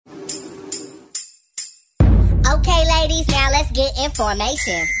ladies, now let's get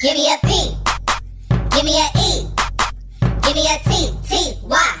information. Give me a P, give me a E, give me a T, T,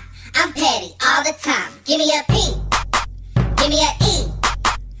 Y. I'm petty all the time. Give me a P, give me a E,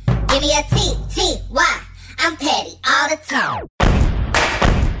 give me a T, T, Y. I'm petty all the time.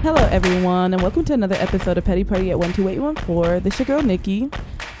 Hello, everyone, and welcome to another episode of Petty Party at 12814. This your girl, Nikki.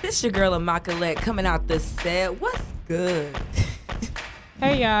 This your girl, Immaculate, coming out the set. What's good?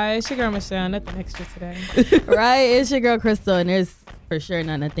 Hey, y'all. It's your girl, Michelle. Nothing extra today. Right? It's your girl, Crystal, and there's for sure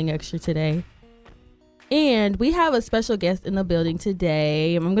nothing extra today. And we have a special guest in the building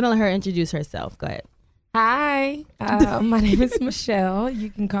today. I'm going to let her introduce herself. Go ahead. Hi, my name is Michelle.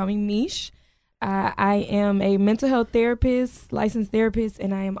 You can call me Mish. I am a mental health therapist, licensed therapist,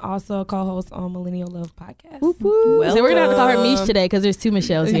 and I am also a co-host on Millennial Love Podcast. Whoop, whoop. So we're going to have to call her Mish today because there's two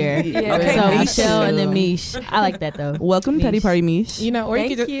Michelles here. Yeah. Okay, so Mish. Michelle and then Mish. I like that, though. Welcome to Petty Party Mish. You know, or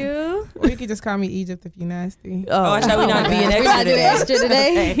Thank you could you. or you could just call me Egypt if you're nasty. Oh, I thought we not being We're extra not doing extra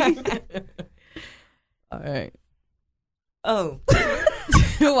today. All right. Oh,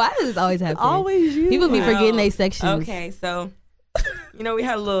 Why does this always happen? Always you. People be Wow. forgetting their sections. okay. So, we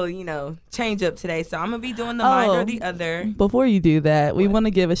had a little, change up today. So I'm going to be doing the mind or the other. Before you do that, we What? want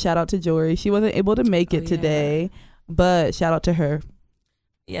to give a shout out to Jory. She wasn't able to make it yeah. today, but shout out to her.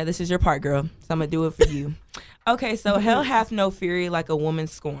 Yeah, this is your part, girl. So I'm going to do it for you. Okay, so hell hath no fury like a woman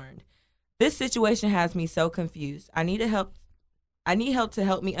scorned. This situation has me so confused. I need help to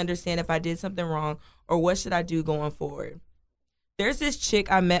help me understand if I did something wrong or what should I do going forward. There's this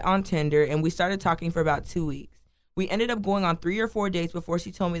chick I met on Tinder, and we started talking for about 2 weeks. We ended up going on 3 or 4 dates before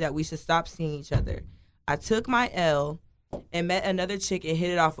she told me that we should stop seeing each other. I took my L and met another chick and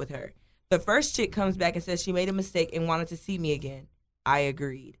hit it off with her. The first chick comes back and says she made a mistake and wanted to see me again. I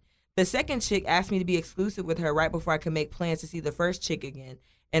agreed. The second chick asked me to be exclusive with her right before I could make plans to see the first chick again,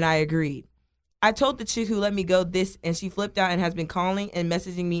 and I agreed. I told the chick who let me go this, and she flipped out and has been calling and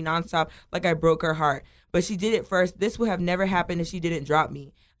messaging me nonstop like I broke her heart. But she did it first. This would have never happened if she didn't drop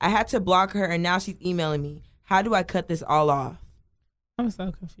me. I had to block her, and now she's emailing me. How do I cut this all off? I'm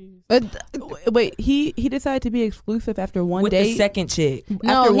so confused. But wait, he decided to be exclusive after one With date. the second chick.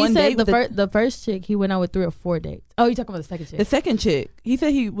 No, after he one said date with the first chick, he went out with 3 or 4 dates. Oh, you talking about the second chick? the second chick. He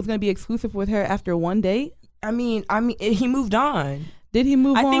said he was going to be exclusive with her after one date. I mean, he moved on. Did he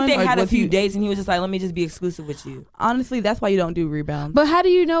move on? I think they or had a was few he- dates, and he was just like, let me just be exclusive with you. Honestly, that's why you don't do rebounds. But how do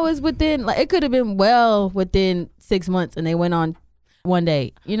you know it's within, like, it could have been within 6 months and they went on one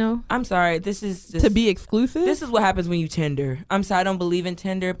date, I'm sorry. This is just... to be exclusive? This is what happens when you Tinder. I'm sorry, I don't believe in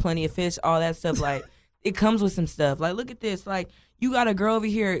Tinder, plenty of fish, all that stuff. Like, it comes with some stuff. Like, look at this. Like, you got a girl over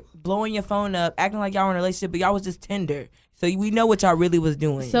here blowing your phone up, acting like y'all were in a relationship, but y'all was just Tinder. So we know what y'all really was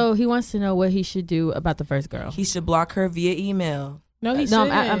doing. So he wants to know what he should do about the first girl. He should block her via email. No, he No,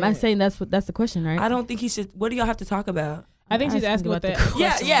 shouldn't. I'm saying that's the question, right? I don't think he should. What do y'all have to talk about? I think she's asking what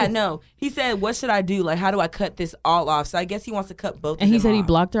that. Yeah, no. He said, what should I do? Like, how do I cut this all off? So I guess he wants to cut both And of he them said he off.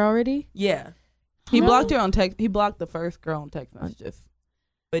 blocked her already? Yeah. He Huh? blocked her on text. He blocked the first girl on text messages.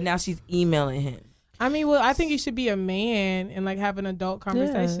 But now she's emailing him. I mean, well, I think you should be a man and like have an adult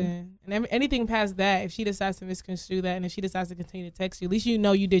conversation. And anything past that, if she decides to misconstrue that, and if she decides to continue to text you, at least you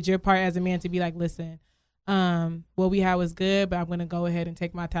know you did your part as a man to be like, listen, what we had was good, but I'm gonna go ahead and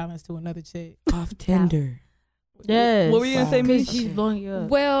take my talents to another chick. Off Tinder. Yes. What were you going to say, Because Mish? she's blowing you up.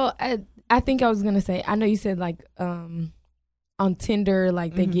 Well, I think I was gonna say, I know you said like on Tinder,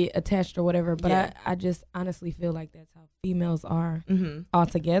 like they get attached or whatever, but Yeah. I just honestly feel like that's how females are Mm-hmm.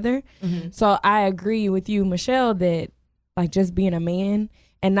 altogether. Mm-hmm. So I agree with you, Michelle, that like just being a man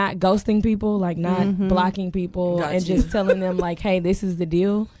and not ghosting people, like not Mhm. blocking people Got and you. just telling them like, hey, this is the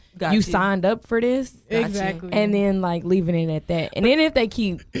deal. Got you signed up for this. Got you. Exactly. And then like leaving it at that. And then if they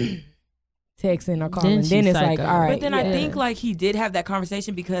keep texting or calling, she's then it's like, psycho. all right. But then I yeah. think like he did have that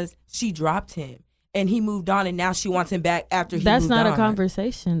conversation because she dropped him and he moved on, and now she wants him back after he That's moved not on. a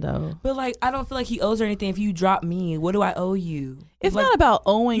conversation, though. But like, I don't feel like he owes her anything. If you drop me, what do I owe you? It's Like, not about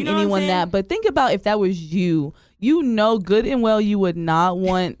owing you know what I'm anyone saying? that, but think about if that was you. You know good and well you would not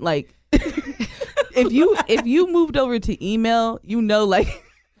want, like, if you moved over to email, you know, like,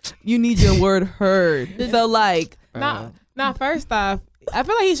 you need your word heard. So, like, Now, first off, I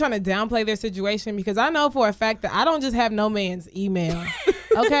feel like he's trying to downplay their situation because I know for a fact that I don't just have no man's email.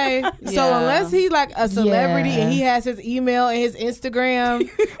 Okay? So Yeah. unless he's like a celebrity Yeah. and he has his email and his Instagram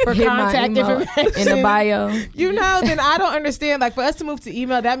for Hit my contact email information in the bio. you know, then I don't understand. Like for us to move to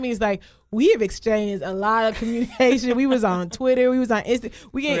email, that means like we have exchanged a lot of communication. We was on Twitter, we was on Insta.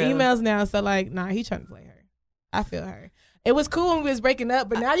 We get Really? emails now. So like, nah, he trying to play her. I feel her. It was cool when we was breaking up,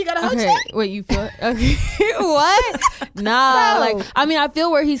 but now you got a whole Okay, check. wait, you feel okay? What? Nah, No. like I mean, I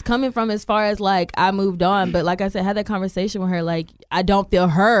feel where he's coming from as far as like I moved on, but like I said, had that conversation with her. Like I don't feel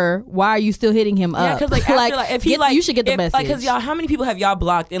her. Why are you still hitting him Yeah, up? because like, after, like if he like you should get the if, message. Like, because y'all, how many people have y'all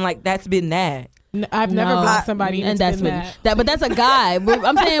blocked and like that's been that? I've never No. blocked somebody, and it's that's been what that. But that's a guy. But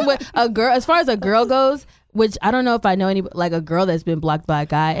I'm saying with a girl, as far as a girl goes. Which I don't know if I know any like a girl that's been blocked by a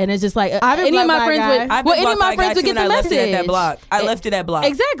guy, and it's just like I've been any of blocked my by a friends guy. would. I've Well, been any of blocked by my a friends guy would too, get and the I left it message. at that block. I left it at block.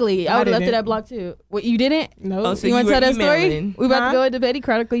 Exactly. I would have left it didn't. at block too. What you didn't? No, Oh, so You want to were tell that story? emailing. We about Huh? to go into Betty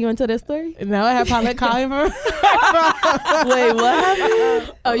Chronicle. You want to tell that story? no, I have Paulette calling from. Wait, what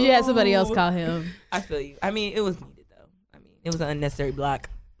happened? Oh, you had somebody else call him. I feel you. I mean, it was needed though. I mean, it was an unnecessary block,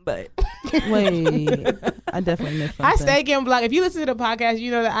 but Wait, I definitely missed something. I stay getting blocked. If you listen to the podcast,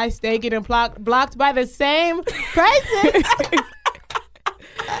 you know that I stay getting blocked by the same person.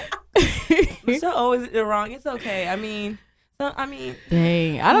 Michelle always did it wrong. It's okay. I mean,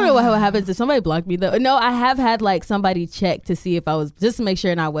 Dang. I don't know what happens if somebody blocked me though. No, I have had like somebody check to see if I was, just to make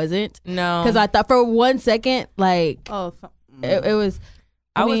sure and I wasn't. no, Because I thought for 1 second, like, Oh, it was.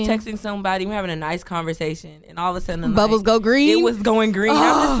 I was mean, texting somebody. We're having a nice conversation, and all of a sudden, Bubbles like, go green. It was going green.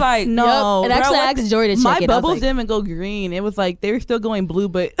 I'm just like, no. Yep. And actually, bro, I what asked Jory to check My it. bubbles I was like, didn't even go green. It was like they were still going blue,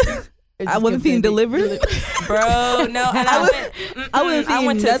 but it I just wasn't gives seeing them delivered. bro, no. And I wasn't I seeing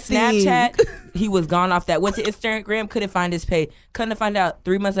went to nothing. Snapchat. He was gone off that. Went to Instagram. Couldn't find his page. Couldn't find out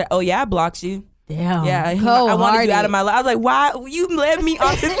 3 months later. Oh yeah, I blocked you. Damn. Yeah, I wanted Cold-hearted. you out of my life. I was like, why you led me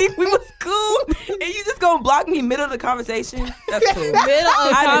on to think we was cool, and you just gonna block me middle of the conversation? That's cool. Middle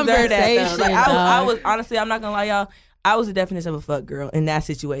of I deserve that though. conversation. Like, I dog. was honestly, I'm not gonna lie, y'all. I was the definition of a fuck girl in that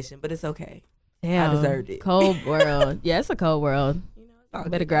situation, but it's okay. Damn. deserved it. Cold world. Yeah, it's a cold world. It's all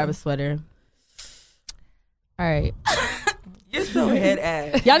Better good, grab though. a sweater. All right. You're so head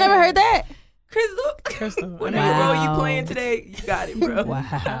ass. Y'all never heard that? Crystal, whatever Wow. role you playing today, you got it, bro.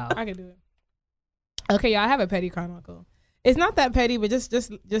 Wow. I can do it. Okay, y'all, I have a petty chronicle. It's not that petty, but just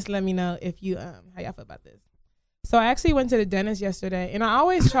let me know if you how y'all feel about this. So I actually went to the dentist yesterday, and I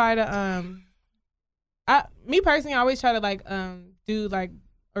always try to me personally, I always try to like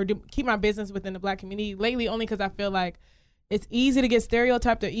keep my business within the Black community. Lately, only because I feel like it's easy to get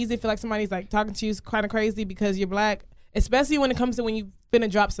stereotyped or easy to feel like somebody's like talking to you kind of crazy because you're Black, especially when it comes to when you finna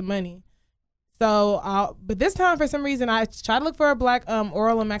drop some money. So, but this time for some reason I tried to look for a Black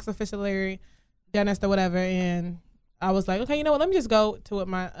oral and maxillofacial dentist or whatever, and I was like, okay, you know what? Let me just go to what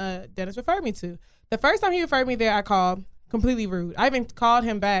my dentist referred me to. The first time he referred me there, I called, completely rude. I even called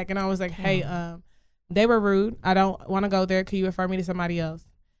him back, and I was like, hey, they were rude. I don't want to go there. Could you refer me to somebody else?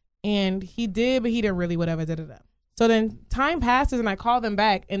 And he did, but he didn't really, whatever, da-da-da. So then time passes, and I called them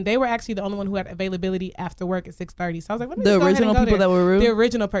back, and they were actually the only one who had availability after work at 6:30. So I was like, let me The just go ahead and original go people there. that were rude. The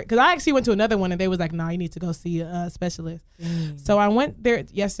original person. Because I actually went to another one, and they was like, nah, you need to go see a specialist. So I went there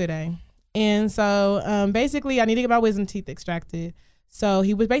yesterday. And so basically, I need to get my wisdom teeth extracted. So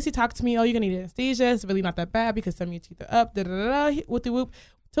he was basically talking to me, oh, you're going to need anesthesia. It's really not that bad because some of your teeth are up. Whoop-de-whoop.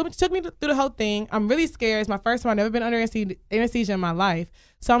 Took me through the whole thing. I'm really scared. It's my first time. I've never been under anesthesia in my life.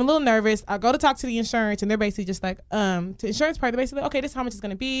 So I'm a little nervous. I go to talk to the insurance, and they're basically just like, to insurance part, they're basically like, okay, this is how much it's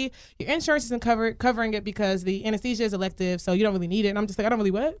going to be. Your insurance isn't covering it because the anesthesia is elective, so you don't really need it. And I'm just like, I don't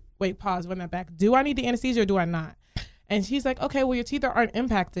really what? Wait, pause, run that back. Do I need the anesthesia or do I not? And she's like, okay, well, your teeth aren't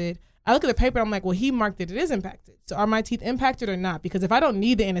impacted. I look at the paper, I'm like, well, he marked it is impacted. So are my teeth impacted or not? Because if I don't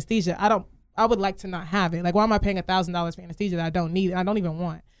need the anesthesia, I would like to not have it. Like, why am I paying $1,000 for anesthesia that I don't need and I don't even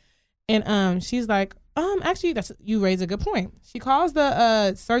want? And she's like, actually, you raise a good point. She calls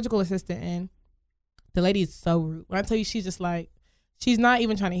the surgical assistant in. The lady is so rude. When I tell you, she's just like, she's not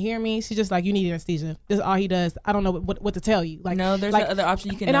even trying to hear me. She's just like, you need anesthesia. This is all he does. I don't know what to tell you. Like, No, there's like, another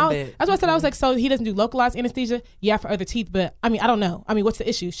option you can and numb that's it. what I said. I was like, so he doesn't do localized anesthesia? Yeah, for other teeth, but I mean, I don't know. I mean, what's the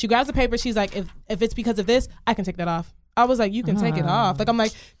issue? She grabs the paper. She's like, if it's because of this, I can take that off. I was like, you can take it off. Like, I'm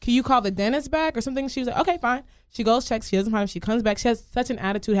like, can you call the dentist back or something? She was like, okay, fine. She goes, checks. She doesn't find him. She comes back. She has such an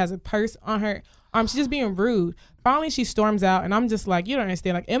attitude, has a purse on her arm. She's just being rude. Finally, she storms out, and I'm just like, you don't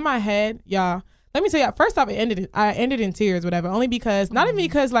understand. Like, in my head, y'all, let me tell you, first off, I ended in tears, whatever, only because, not even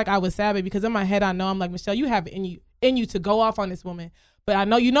because, like, I was sad, but because in my head, I know, I'm like, Michelle, you have it in you to go off on this woman. But I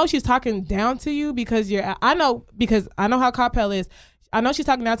know, she's talking down to you because I know how Carpel is. I know she's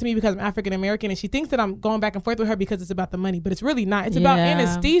talking down to me because I'm African American, and she thinks that I'm going back and forth with her because it's about the money, but it's really not. It's about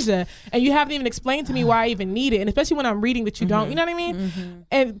anesthesia, and you haven't even explained to me why I even need it, and especially when I'm reading that you don't. You know what I mean?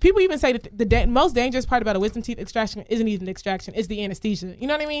 And people even say that the most dangerous part about a wisdom teeth extraction isn't even the extraction; it's the anesthesia. You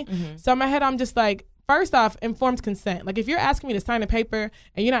know what I mean? So in my head, I'm just like, first off, informed consent. Like, if you're asking me to sign a paper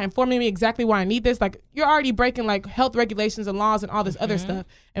and you're not informing me exactly why I need this, like, you're already breaking like health regulations and laws and all this other stuff.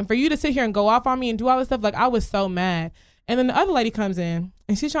 And for you to sit here and go off on me and do all this stuff, like, I was so mad. And then the other lady comes in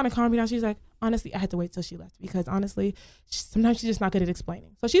and she's trying to calm me down. She's like, honestly, I had to wait till she left because honestly, sometimes she's just not good at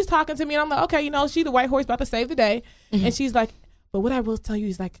explaining. So she's talking to me and I'm like, okay, she the white horse about to save the day. Mm-hmm. And she's like, but what I will tell you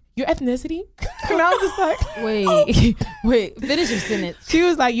is like, your ethnicity. And I was just like, wait, finish your sentence. She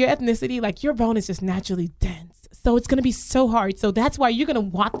was like, your ethnicity, like your bone is just naturally dense. So it's going to be so hard. So that's why you're going to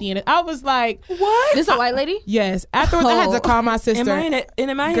want the end. I was like, what? This a white lady? Yes. Afterwards, I had to call my sister. Am I in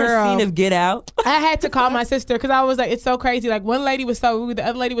a scene of Get Out? I had to call my sister because I was like, it's so crazy. Like one lady was so rude. The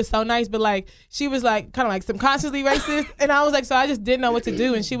other lady was so nice. But like, she was like kind of like subconsciously racist. And I was like, so I just didn't know what to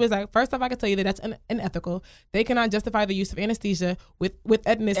do. And she was like, first off, I can tell you that that's unethical. They cannot justify the use of anesthesia with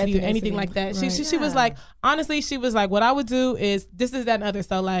ethnicity or anything like that. Right. She was like, honestly, she was like, what I would do is this, that, and other.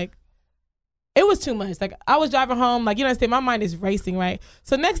 So like, it was too much. Like I was driving home, like you understand, my mind is racing, right?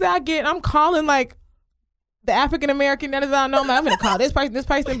 So next day I'm calling like the African American that is I know. I'm like, I'm gonna call this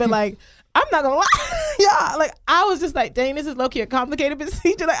person, but like I'm not gonna lie, y'all. Like I was just like, dang, this is low key a complicated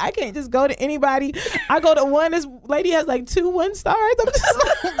procedure. Like I can't just go to anybody. I go to one. This lady has like 2 1-stars. I'm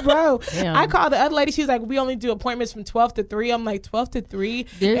just like, bro. Damn. I called the other lady. She's like, we only do appointments from 12 to 3. I'm like 12 to 3,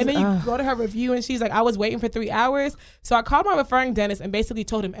 and then you go to her review, and she's like, I was waiting for 3 hours. So I called my referring dentist and basically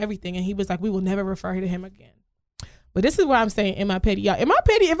told him everything, and he was like, we will never refer to him again. But this is what I'm saying, am I petty? Y'all, am I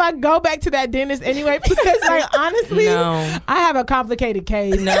petty if I go back to that dentist anyway? Because like honestly, I have a complicated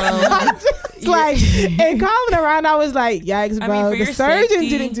case. No. Just like, and calling around, I was like, yikes, bro. The surgeon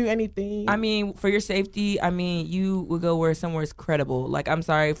didn't do anything. I mean, for your safety, I mean, you would go somewhere is credible. Like, I'm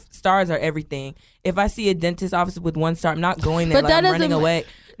sorry, stars are everything. If I see a dentist office with 1 star, I'm not going there. But like, I'm running away.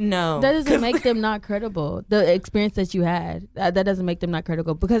 No. That doesn't make them not credible. The experience that you had, that doesn't make them not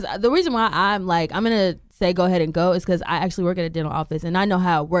credible. Because the reason why I'm like, I'm going to say go ahead and go is because I actually work at a dental office and I know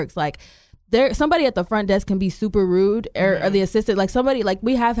how it works. Like, somebody at the front desk can be super rude or the assistant, like somebody, like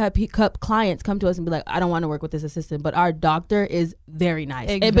we have had clients come to us and be like, I don't want to work with this assistant, but our doctor is very nice.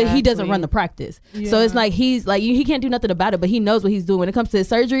 Exactly. But he doesn't run the practice. Yeah. So it's like, he's like, he can't do nothing about it, but he knows what he's doing. When it comes to his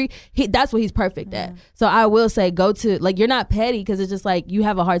surgery, that's what he's perfect at. So I will say go to, like, you're not petty because it's just like, you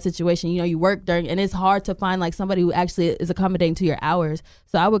have a hard situation, you work during, and it's hard to find like somebody who actually is accommodating to your hours.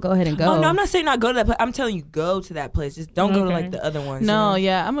 So I would go ahead and go. Oh no, I'm not saying not go to that place. I'm telling you, go to that place. Just don't go to like the other ones. No,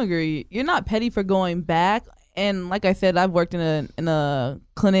 yeah, I'm agree. You're not petty for going back. And like I said, I've worked in a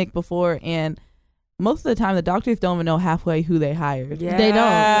clinic before, and most of the time the doctors don't even know halfway who they hired. Yeah. They don't.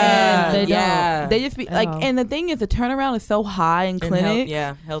 And they don't. They just be like, and the thing is, the turnaround is so high in clinics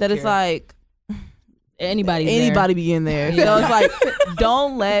that it's like anybody be in there. So it's like,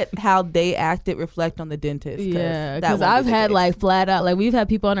 don't let how they acted reflect on the dentist. Yeah, because I've had like flat out, like we've had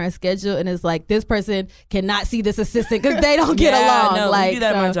people on our schedule and it's like, this person cannot see this assistant because they don't get along. No, like, we do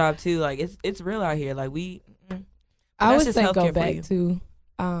that in my job too. Like it's real out here. Like I would say go back too.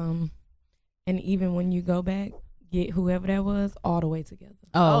 And even when you go back, get whoever that was all the way together.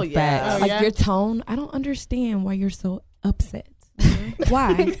 Oh yeah. Like your tone, I don't understand why you're so upset.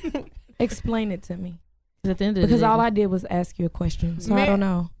 Why? Explain it to me. Because all I did was ask you a question, so I don't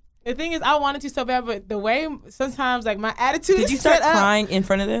know. The thing is, I wanted to so bad, but the way sometimes like my attitude. Did you start crying in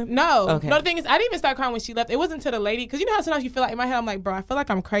front of them? No. Okay. No, the thing is, I didn't even start crying when she left. It wasn't until the lady, because you know how sometimes you feel like in my head, I'm like, bro, I feel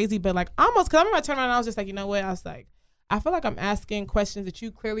like I'm crazy, but like almost. Because I remember I turned around and I was just like, you know what? I was like, I feel like I'm asking questions that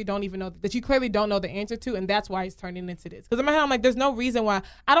you clearly don't even know, that you clearly don't know the answer to, and that's why it's turning into this. Because in my head, I'm like, there's no reason why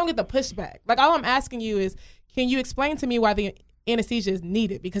I don't get the pushback. Like all I'm asking you is, can you explain to me why the anesthesia is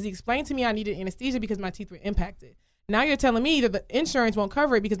needed? Because he explained to me I needed anesthesia because my teeth were impacted. Now you're telling me that the insurance won't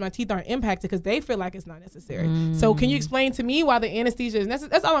cover it because my teeth aren't impacted because they feel like it's not necessary. So can you explain to me why the anesthesia is necessary?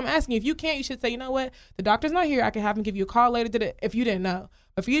 That's all I'm asking. If you can't, you should say, you know what? The doctor's not here. I can have him give you a call later if you didn't know.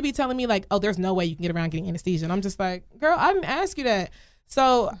 But for you to be telling me like, oh, there's no way you can get around getting anesthesia. And I'm just like, girl, I didn't ask you that.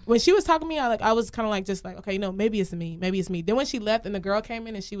 So when she was talking to me, I was kind of like, just like, okay, maybe it's me. Maybe it's me. Then when she left and the girl came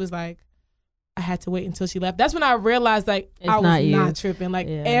in and she was like, I had to wait until she left. That's when I realized like I was not tripping. Like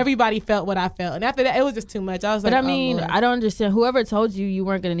everybody felt what I felt, and after that, it was just too much. I was like, but I mean, I don't understand. Whoever told you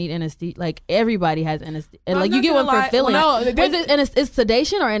weren't gonna need anesthesia, like everybody has anesthesia, and like you get one for filling. Well, no, is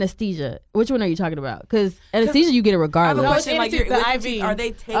sedation or anesthesia? Which one are you talking about? Because anesthesia you get it regardless. I have a question, like the IV. Are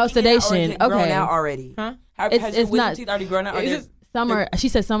they taking sedation? It, or is it grown out already? Huh? Has your wisdom teeth already grown out? Some are. She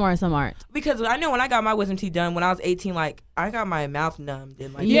said some are and some aren't. Because I know when I got my wisdom teeth done when I was 18, like I got my mouth numbed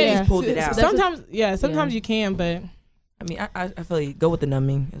and like they just pulled it out. Sometimes you can, but I mean, I feel like go with the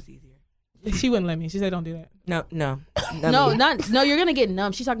numbing. It's easier. She wouldn't let me. She said, "Don't do that." No, you're gonna get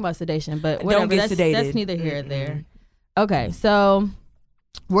numb. She's talking about sedation, but whatever. Don't get sedated. That's neither here or there. Okay, so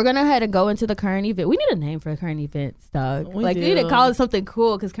we're gonna head and go into the current event. We need a name for current events, dog. We need to call it something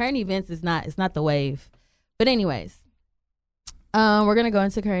cool because current events is not the wave. But anyways. We're gonna go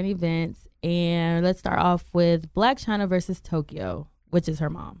into current events, and let's start off with Black China versus Tokyo, which is her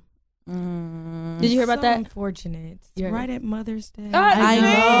mom. Did you hear about So that? unfortunate. You heard Right at Mother's Day. I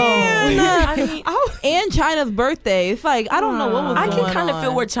know. I mean, And China's birthday. It's like I don't know what was I going can kind of feel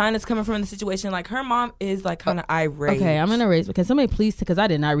on. where China's coming from in the situation. Like her mom is like kind of irate. Okay, I'm gonna raise because somebody please, because I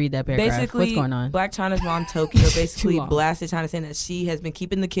did not read that paragraph. Basically, What's going on? Black China's mom, Tokyo, basically long. blasted China saying that she has been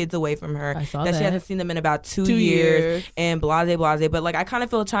keeping the kids away from her. I saw that that. she hasn't seen them in about 2 2 years. years. And blase, blase. But like I kind of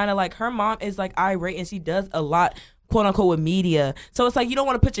feel China, like her mom is like irate and she does a lot, quote unquote, with media. So it's like you don't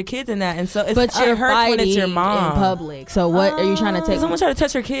want to put your kids in that. And so it's, But you're it hurts fighting when it's your mom. in public. So what are you trying to take? Someone try to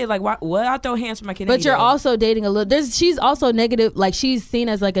touch her kid. Like what? I'll throw hands for my kid. But any you're day. also dating a little. She's also negative. Like she's seen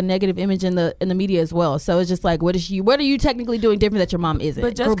as like a negative image in the media as well. So it's just like, what are you technically doing different that your mom isn't?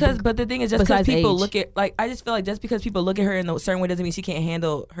 But just because, but the thing is, just because besides people age. look at, like, I just feel like just because people look at her in a certain way doesn't mean she can't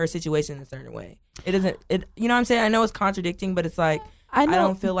handle her situation in a certain way. It doesn't. It, you know what I'm saying? I know it's contradicting, but it's like I I know,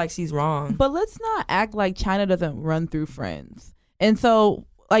 don't feel like she's wrong. but let's not act like China doesn't run through friends. And so,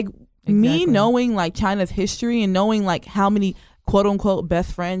 like me Exactly. knowing like China's history and knowing like how many quote unquote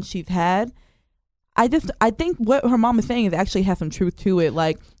best friends she's had, I think what her mom is saying is actually has some truth to it.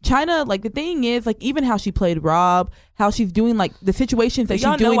 Like China, like the thing is, like even how she played Rob, how she's doing like the situations that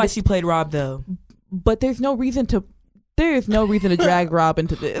Y'all she's know doing, why she played Rob though. but there's no reason to drag Rob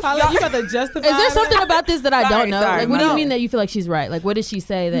into this. Paula, you about to justify? is there something about this that I Sorry, don't know? sorry, Like, what do you no. mean that you feel like she's right? Like, what did she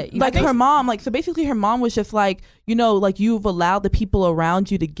say that? Like her mom, like so basically her mom was just like, you know, like you've allowed the people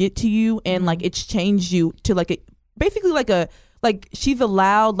around you to get to you and like it's changed you to like like she's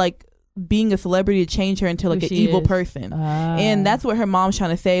allowed like being a celebrity to change her into like Who an she evil is. person. And that's what her mom's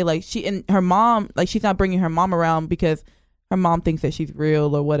trying to say. Like her mom, like she's not bringing her mom around because her mom thinks that she's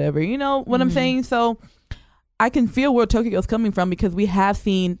real or whatever. You know what I'm saying? So I can feel where Tokyo's coming from because we have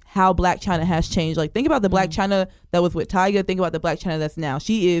seen how Black China has changed. Like think about the Black China that was with Tyga. Think about the Black China that's now.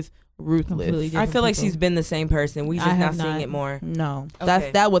 She is ruthless. Completely I different feel like people. she's been the same person. We I just not have seeing not. it more. No,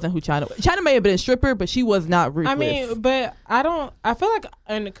 Okay. that wasn't who China was. China may have been a stripper, but she was not ruthless. I mean, but I feel like,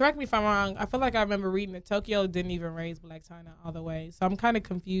 and correct me if I'm wrong, I feel like I remember reading that Tokyo didn't even raise Black China all the way. So I'm kind of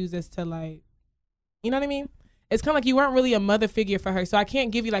confused as to like, you know what I mean? It's kind of like you weren't really a mother figure for her. So I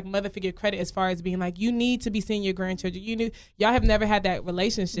can't give you like mother figure credit as far as being like, you need to be seeing your grandchildren. Y'all have never had that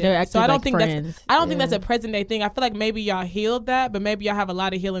relationship. They're So I don't acting think like that's, friends. I don't think Yeah. that's a present day thing. I feel like maybe y'all healed that, but maybe y'all have a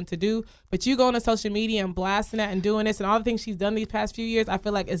lot of healing to do. But you going to social media and blasting that and doing this and all the things she's done these past few years, I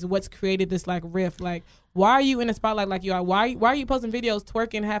feel like is what's created this like rift. Like, why are you in the spotlight like you are? Why are you posting videos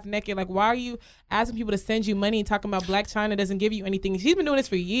twerking half naked? Like, why are you asking people to send you money talking about Black China doesn't give you anything? She's been doing this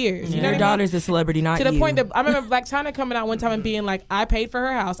for years. You know Your what I mean? daughter's a celebrity, not To the you. point that I remember Black China coming out one time and being like, I paid for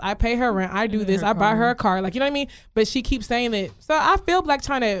her house, I pay her rent, I do this, I buy her a car. Like, you know what I mean? But she keeps saying that. So I feel Black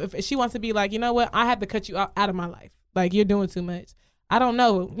China, if she wants to be like, you know what, I have to cut you out of my life. Like, you're doing too much. I don't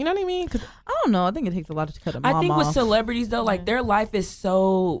know. You know what I mean? 'Cause I don't know. I think it takes a lot to cut a mom I think with off. celebrities though, like their life is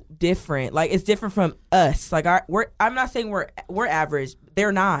so different. Like it's different from us. Like I'm not saying we're average.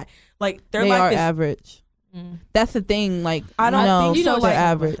 They're not. Like their they life are is average. That's the thing. Like I don't no, think so, they're like-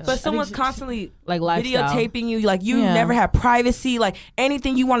 average. But someone's constantly like lifestyle. videotaping you. Like you Yeah. never have privacy. Like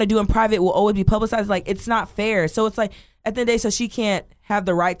anything you want to do in private will always be publicized. Like it's not fair. So it's like at the end of the day, so she can't have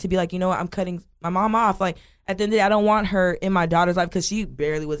the right to be like, you know what, I'm cutting my mom off. Like at the end of the day, I don't want her in my daughter's life because she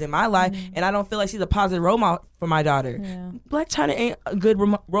barely was in my life, and I don't feel like she's a positive role model for my daughter. Black China ain't a good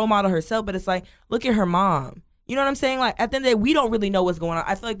role model herself, but it's like, look at her mom. You know what I'm saying? Like at the end of the day, we don't really know what's going on.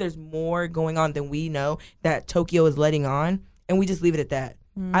 I feel like there's more going on than we know that Tokyo is letting on, and we just leave it at that.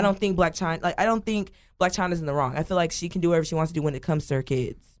 I don't think Black China's in the wrong. I feel like she can do whatever she wants to do when it comes to her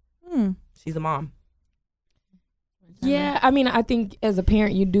kids. She's a mom. Yeah, I mean, I think as a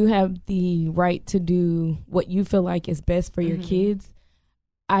parent, you do have the right to do what you feel like is best for your kids.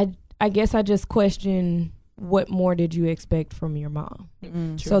 I guess I just question, what more did you expect from your mom?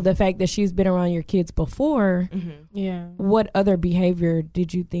 So the fact that she's been around your kids before, yeah. what other behavior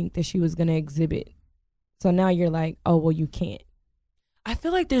did you think that she was going to exhibit? So now you're like, oh, well, you can't. I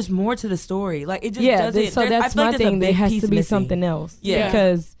feel like there's more to the story. Like it just Yeah, doesn't. so I that's feel my like there's a thing. There big has piece to be missing. something else. Yeah.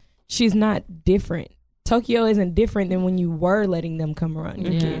 Because she's not different. Tokyo isn't different than when you were letting them come around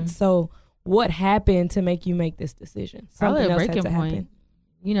your Yeah. kids. So what happened to make you make this decision? Probably Something a else had breaking to point. happen.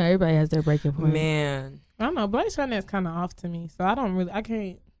 You know, everybody has their breaking point. Man, I don't know. Black China is kind of off to me. So I can't. I don't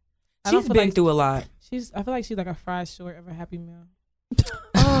she's feel been like through a lot. I feel like she's like a fried short of a Happy Meal.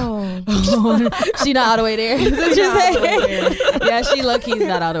 Oh. She not all the way there. That's what you're saying. Yeah, she low key's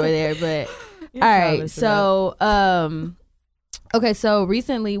not all the way there, but all right. So, okay. So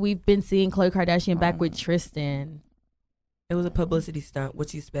recently we've been seeing Khloe Kardashian back with Tristan. It was a publicity stunt.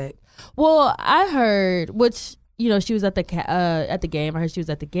 What you expect? Well, I heard, which you know, she was at the game. I heard she was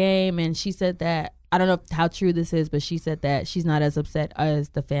at the game, and she said that, I don't know how true this is, but she said that she's not as upset as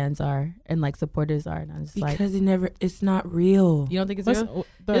the fans are and like supporters are. And I was like, Because it's not real. you don't think it's What's- real?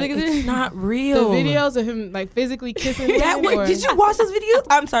 the- You think It's not the real. videos of him like physically kissing That him, wait, or- did you watch those videos?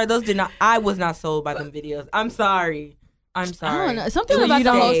 I'm sorry, those did not. I was not sold by them videos. I'm sorry. I don't know. Something It was about you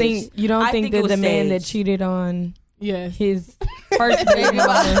the whole don't staged. think you don't I think think it that was the man that staged. cheated on Yes. his first baby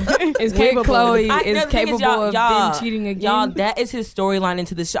mama Is with capable. Chloe I- is the thing is, capable of y'all- then cheating again? Y'all, that is his storyline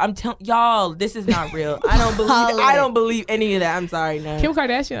into the show. I'm telling y'all, this is not real. I don't believe any of that. I'm sorry, no. Kim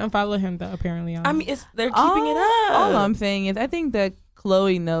Kardashian unfollowed him though. Apparently, I mean, they're keeping it up. All I'm saying is, I think that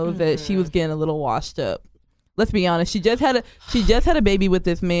Chloe knows that she was getting a little washed up. Let's be honest. She just had a baby with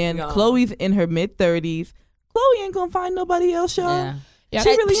this man. Yeah. Chloe's in her mid-30s. Chloe ain't gonna find nobody else, y'all. Yeah. She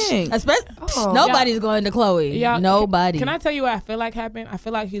really ain't. Especially, nobody's going to Chloe. Y'all, Nobody. Can I tell you what I feel like happened? I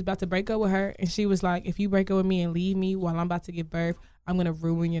feel like he was about to break up with her, and she was like, "If you break up with me and leave me while I'm about to give birth, I'm gonna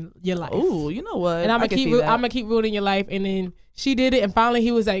ruin your life." Ooh, you know what? And I'm I gonna can see that. I'm gonna keep ruining your life. And then she did it, and finally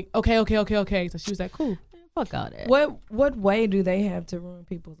he was like, "Okay." So she was like, "Cool." Fuck all that. What way do they have to ruin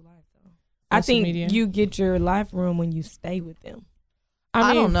people's lives though? I Social think media. you get your life ruined when you stay with them.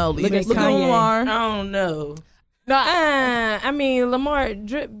 I don't know. look at Look at Kanye. Lamar. I don't know. No, I mean, Lamar,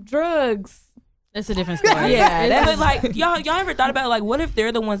 drugs. That's a different story. Yeah, but like y'all ever thought about like what if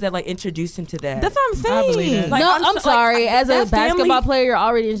they're the ones that like introduced him to that? That's what I'm I believe saying. that. Like, no, I'm I'm so- sorry. like, As a that family- basketball player, you're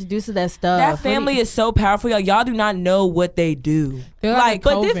already introduced to that stuff. that family is so powerful, y'all. Y'all do not know what they do. They're Like,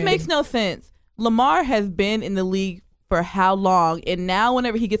 But this COVID. makes no sense. Lamar has been in the league for how long? And now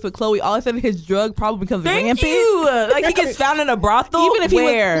whenever he gets with Chloe, all of a sudden his drug problem becomes Thank rampant. you. Like he gets found in a brothel. Even if he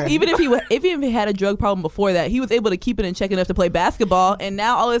Where? was, even if he had a drug problem before that, he was able to keep it in check enough to play basketball. And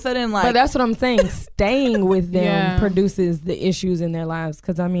now all of a sudden, like, But that's what I'm saying. Staying with them Yeah. produces the issues in their lives.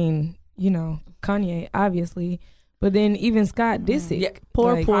 Because I mean, you know, Kanye obviously, but then even Scott did it. Yeah,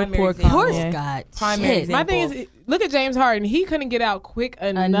 poor primary Kanye. example. Poor Yeah. Scott. Primary Shit. example. My thing is, look at James Harden. He couldn't get out quick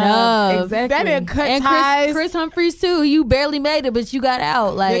enough. Enough. Exactly. That didn't cut And ties. Chris Humphries too. You barely made it, but you got out.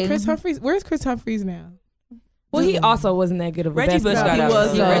 Yeah, Like Chris Humphries. Where's Chris Humphries now? Well, he also wasn't that good of a Reggie Bush basketball got He out.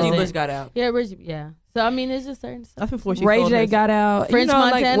 was, Reggie so- Bush got out. yeah, Reggie. Yeah. So I mean, it's just certain stuff. that's before she Ray sold J her- got out. French you know,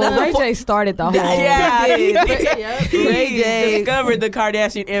 like, Montana. well, Ray J started the whole. Yeah, Yep. Ray he J. discovered the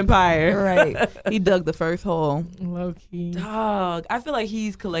Kardashian empire. Right. He dug the first hole. Low key. Dog, I feel like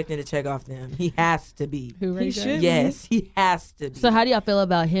he's collecting a check off them. He has to be. Who Ray He J? should. Yes, he has to be. So how do y'all feel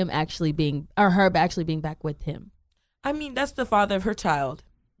about him actually being, or her actually being back with him? I mean, that's the father of her child.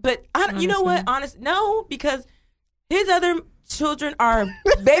 But you know what? No, because his other children are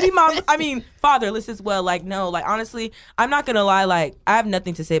baby mom. I mean, fatherless as well. Like, no, like honestly, I'm not gonna lie. Like, I have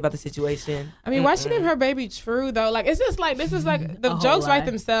nothing to say about the situation. I mean, why she named her baby True though? Like, it's just like this is like the A whole jokes lie. write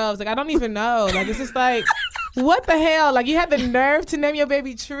themselves. Like, I don't even know. Like, it's just like, what the hell? Like, you had the nerve to name your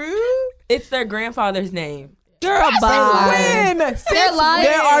baby True? It's their grandfather's name. Girl, bye. When? They're lying.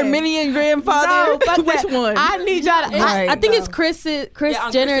 Their Armenian grandfather. No, fuck Which that. one? I need y'all to. I think it's Chris Yeah,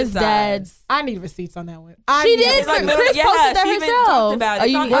 on Jenner's Chris's side. dad's. I need receipts on that one. She need did. It's like Chris literally- posted yeah, that she even herself. talked about it. Oh,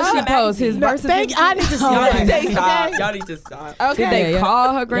 It's you on What she Instagram post? His magazine. birth Thank. I need to see Y'all that. need to Okay. stop. Y'all need to stop. Okay. Did they Yeah.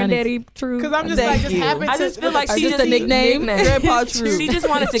 call her granddaddy True? Because I'm just Thank like, just you. happened I to. just feel like Or she just just a nickname? Grandpa True. She just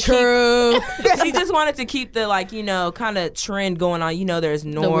wanted to True. she just wanted to keep the like kind of trend going on. There's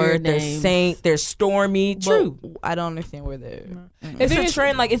weird North, there's names. Saint, there's Stormy. True. But I don't understand where they're. It's a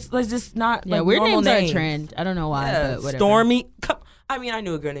trend. Like it's just not. Yeah, like, weird normal names are a names. trend. I don't know why, Yeah, but whatever. Stormy. I mean, I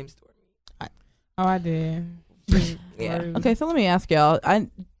knew a girl named Stormy. Oh, I did. Yeah. Okay, so let me ask y'all.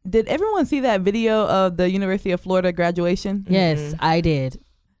 Did everyone see that video of the University of Florida graduation? Yes, Mhm. I did.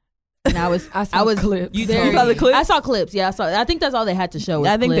 And I was, I was clips. You You saw the clips? I saw clips. Yeah, I think that's all they had to show. Was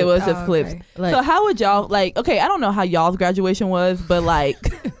I think there was clips. just clips. Like, So how would y'all like? Okay, I don't know how y'all's graduation was, but like,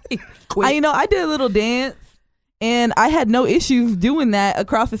 I did a little dance, and I had no issues doing that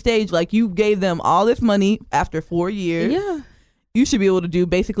across the stage. Like, you gave them all this money after 4 years. yeah. You should be able to do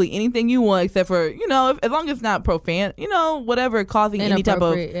basically anything you want, except for as long as it's not profane, whatever causing any type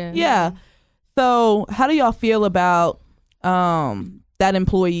of Inappropriate, yeah. So how do y'all feel about that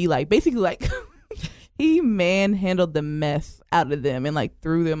employee? Like, basically, like he manhandled the mess out of them and like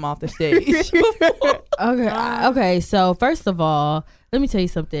threw them off the stage. Okay. So first of all, let me tell you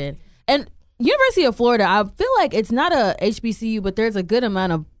something. And University of Florida, I feel like it's not a HBCU, but there's a good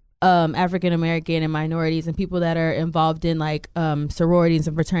amount of African American and minorities and people that are involved in like sororities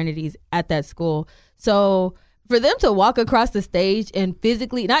and fraternities at that school. So for them to walk across the stage and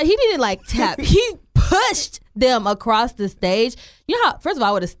physically, he didn't like tap, he pushed them across the stage. You know how, first of all,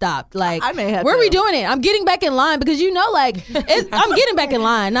 I would have stopped. Like, I may have where to. are we doing it? I'm getting back in line because like, I'm getting back in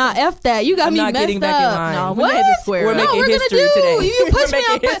line. Nah, F that. You got I'm me not messed getting up. back in line. No, we What? made the square. We're up. making we're gonna history do. today. You push We're me,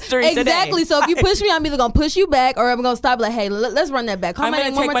 making history today. exactly. So if you push me, I'm either gonna push you back or I'm gonna stop. Like, hey, let's run that back. Call I'm my gonna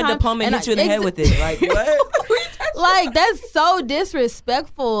name one take more my time, diploma and hit you in the head with it. Like what? Like, that's so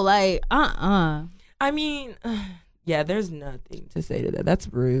disrespectful. Like, I mean, yeah, there's nothing to say to that. That's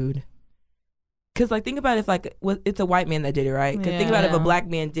rude. Cause like think about if like it's a white man that did it, right? Cause think about if a Yeah. black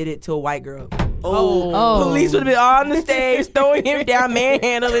man did it to a white girl. Oh. Police would have been on the stage throwing him down,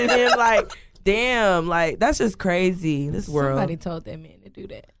 manhandling him. Like, damn, like that's just crazy. This world. Somebody told that man to do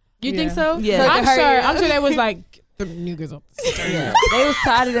that. You Yeah. think so? Yeah. So I'm sure- I'm sure they was like the niggas up. Yeah. They was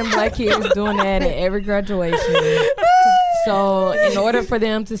tired of them black kids doing that at every graduation. So in order for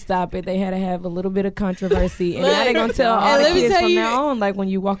them to stop it, they had to have a little bit of controversy. And now they're gonna tell all And the let me kids tell from you- now on, like when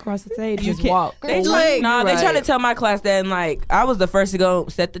you walk across the stage, just can't- walk. They Like, trying right. to tell my class that, and like I was the first to go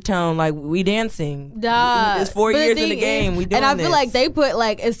set the tone. Like we dancing. Nah, It's 4 but the years in the thing game. is- We doing and I feel this. like they put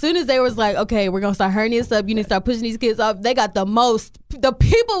like as soon as they was like, okay, we're gonna start hurting this up. You need to start pushing these kids up. They got the most. The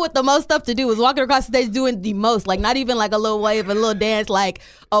people with the most stuff to do was walking across the stage doing the most. Like not even like a little wave, a little dance, like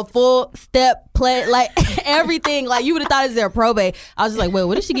a full step play, like everything. Like you would have thought it was their probate. I was just like, wait,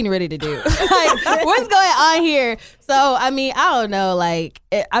 what is she getting ready to do? Like what's going on here? So I mean, I don't know. Like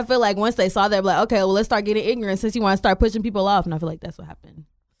I feel like once they saw that, like okay, well let's start getting ignorant since you want to start pushing people off. And I feel like that's what happened.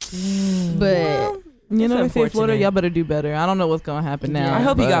 But You know, It's if it's Florida, unfortunate. y'all better do better. I don't know what's gonna happen now. I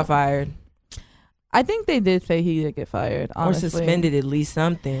hope he but got fired I think they did say he did get fired, honestly. or suspended at least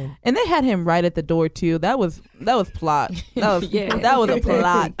something. And they had him right at the door too. That was plot. That was Yeah. that was a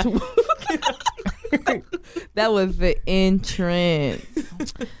plot. That was the entrance.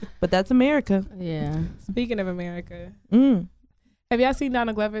 But that's America. yeah, Speaking of America, Mm. have y'all seen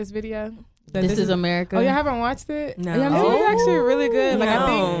Donald Glover's video? That this is America. Oh, you haven't watched it? No. It's actually really good. Like I No.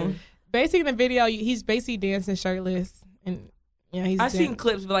 think basically in the video, he's basically dancing shirtless, and he's. I've seen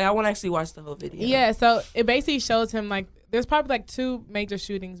clips, but like I want to actually watch the whole video. Yeah, so it basically shows him like there's probably like two major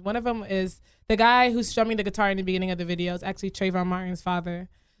shootings. One of them is the guy who's strumming the guitar in the beginning of the video is actually Trayvon Martin's father.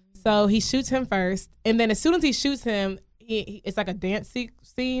 So he shoots him first, and then as soon as he shoots him, it's like a dance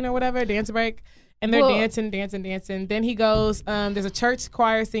scene or whatever, dance break, and they're Well- dancing. Then he goes, there's a church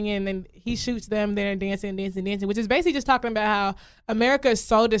choir singing, and he shoots them. They're dancing, which is basically just talking about how America is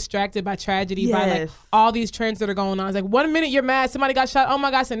so distracted by tragedy, by like Yes. all these trends that are going on. It's like 1 minute you're mad, somebody got shot, oh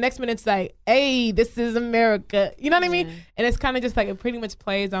my gosh, and next minute it's like, hey, this is America. You know what I mean? And it's kind of just like it pretty much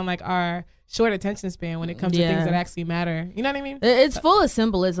plays on like our short attention span when it comes to Yeah. things that actually matter. You know what I mean? It's full of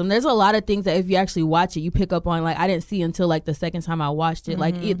symbolism. There's a lot of things that if you actually watch it, you pick up on. Like I didn't see until like the second time I watched it.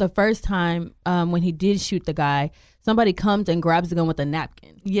 Like the first time when he did shoot the guy, somebody comes and grabs the gun with a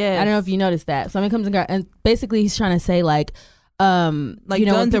napkin. Yeah. I don't know if you noticed that. Somebody comes and basically he's trying to say like Like you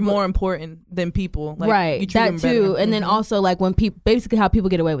know, when guns are people- more important than people. Like, right, you treat that them better. too, and then also like when people basically how people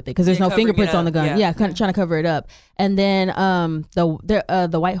get away with it because there's Yeah, no covering fingerprints it on the up, gun. yeah. Yeah, kind of trying to cover it up. And then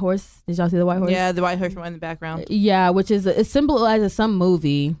the white horse. Did y'all see the white horse? Yeah, the white horse in the background. Yeah, which is it symbolizes some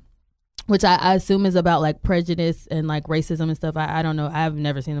movie, which I assume is about like prejudice and like racism and stuff. I don't know. I've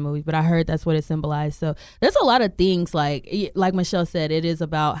never seen the movie, but I heard that's what it symbolized. So there's a lot of things like Michelle said, it is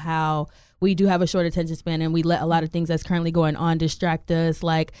about how we do have a short attention span and we let a lot of things that's currently going on distract us.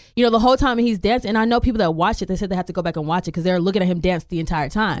 Like, you know, the whole time he's dancing, and I know people that watch it, they said they have to go back and watch it because they're looking at him dance the entire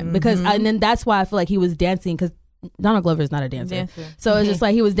time. Because, and then that's why I feel like he was dancing because Donald Glover is not a dancer. So it's just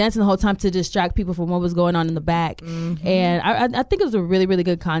like he was dancing the whole time to distract people from what was going on in the back. And I think it was a really, really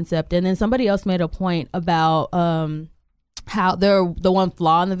good concept. And then somebody else made a point about how the one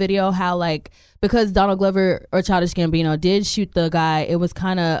flaw in the video, how like because Donald Glover or Childish Gambino did shoot the guy, it was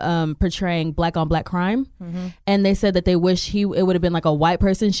kind of portraying black on black crime. And they said that they wish it would have been like a white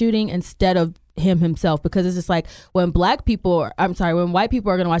person shooting instead of him himself, because it's just like when white people are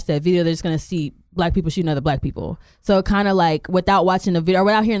gonna watch that video, they're just gonna see black people shooting other black people. So kind of like without watching the video or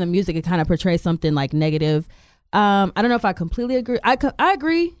without hearing the music, it kind of portrays something like negative. I don't know if I completely agree. I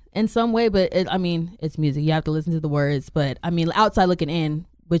agree in some way, but it's music. You have to listen to the words. But I mean, outside looking in,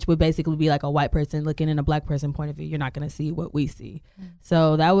 which would basically be like a white person looking in a black person point of view, you're not going to see what we see.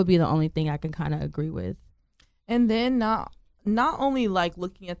 So that would be the only thing I can kind of agree with. And then not only like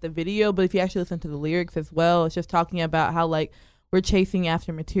looking at the video, but if you actually listen to the lyrics as well, it's just talking about how like we're chasing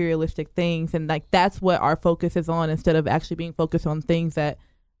after materialistic things, and like that's what our focus is on instead of actually being focused on things that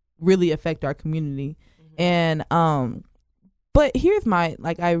really affect our community. And but here's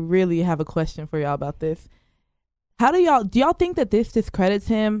I really have a question for y'all about this. How do y'all think that this discredits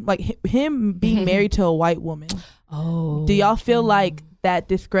him, like him being married to a white woman? Oh, Do y'all feel like that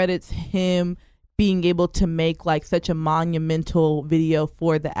discredits him being able to make like such a monumental video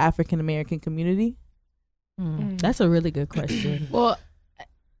for the African American community? That's a really good question. Well,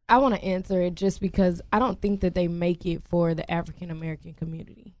 I want to answer it just because I don't think that they make it for the African American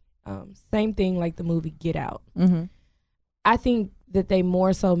community. Same thing like the movie Get Out. Mm-hmm. I think that they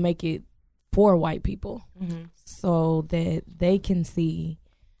more so make it for white people so that they can see,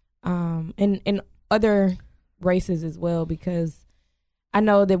 and other races as well, because I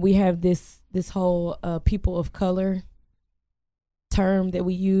know that we have this whole people of color term that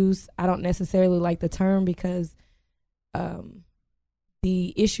we use. I don't necessarily like the term because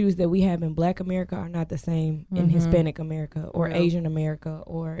the issues that we have in Black America are not the same in Hispanic America or Asian America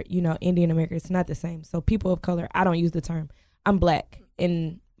or, Indian America. It's not the same. So people of color, I don't use the term. I'm Black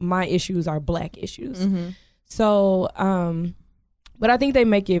and my issues are Black issues. So, but I think they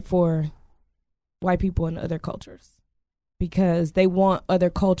make it for white people and other cultures because they want other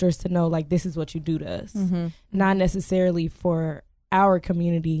cultures to know, like, this is what you do to us. Not necessarily for our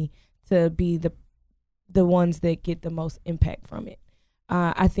community to be the ones that get the most impact from it.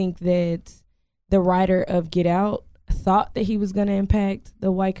 I think that the writer of Get Out thought that he was going to impact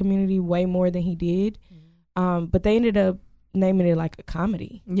the white community way more than he did. But they ended up naming it like a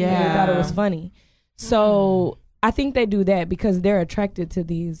comedy. Yeah. They thought it was funny. So I think they do that because they're attracted to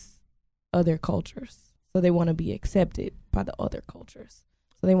these other cultures. So they want to be accepted by the other cultures.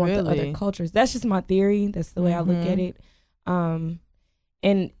 So they want the other cultures. That's just my theory. That's the way I look at it.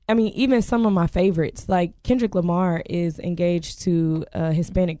 And I mean, even some of my favorites, like Kendrick Lamar is engaged to a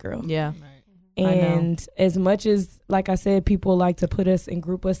Hispanic girl. Yeah. And as much as, like I said, people like to put us and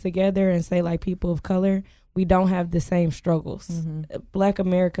group us together and say like people of color, we don't have the same struggles. Black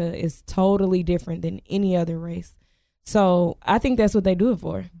America is totally different than any other race. So I think that's what they do it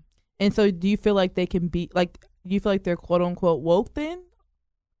for. And so do you feel like they can be like, do you feel like they're quote unquote woke then?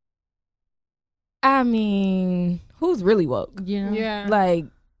 I mean, who's really woke? Yeah. Like,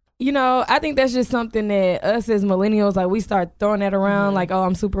 I think that's just something that us as millennials, like, we start throwing that around like, oh,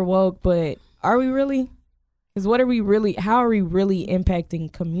 I'm super woke, but are we really? Because how are we really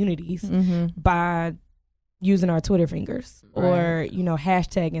impacting communities by using our Twitter fingers or,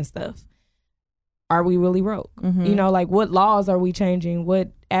 hashtagging stuff? Are we really woke? Like, what laws are we changing? What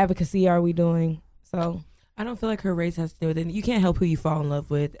advocacy are we doing? So I don't feel like her race has to do with it. You can't help who you fall in love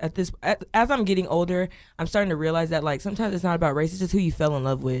with. As I'm getting older, I'm starting to realize that, like, sometimes it's not about race. It's just who you fell in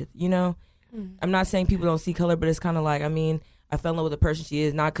love with, I'm not saying people don't see color, but it's kind of like, I mean, I fell in love with the person she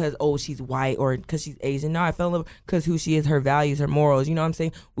is, not because, oh, she's white or because she's Asian. No, I fell in love because who she is, her values, her morals. You know what I'm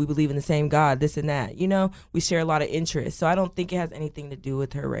saying? We believe in the same God, this and that. We share a lot of interests. So I don't think it has anything to do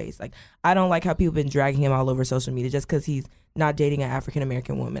with her race. Like, I don't like how people have been dragging him all over social media just because he's not dating an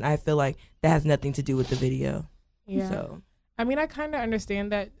African-American woman. I feel like that has nothing to do with the video. Yeah. So, I mean, I kind of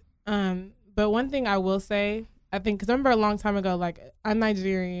understand that. But one thing I will say, I think, because I remember a long time ago, like, I'm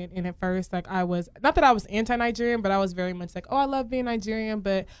Nigerian, and at first, like, I was, not that I was anti-Nigerian, but I was very much like, oh, I love being Nigerian,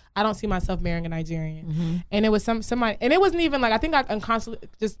 but I don't see myself marrying a Nigerian. And it was somebody, and it wasn't even like, I think I unconsciously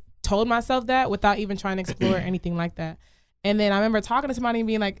just told myself that without even trying to explore anything like that. And then I remember talking to somebody and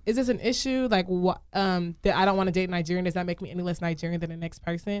being like, is this an issue? Like, what, that I don't want to date Nigerian, does that make me any less Nigerian than the next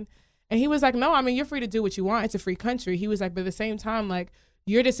person? And he was like, no, I mean, you're free to do what you want. It's a free country. He was like, but at the same time, like,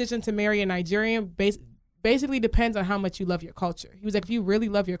 your decision to marry a Nigerian basically depends on how much you love your culture. He was like, if you really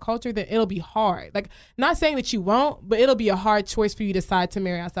love your culture, then it'll be hard. Like, not saying that you won't, but it'll be a hard choice for you to decide to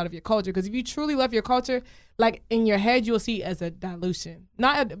marry outside of your culture. Because if you truly love your culture, like, in your head, you'll see it as a dilution.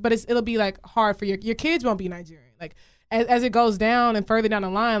 But it'll be like hard for your kids won't be Nigerian. Like, as it goes down and further down the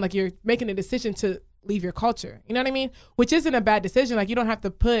line, like, you're making a decision to leave your culture. You know what I mean? Which isn't a bad decision. Like, you don't have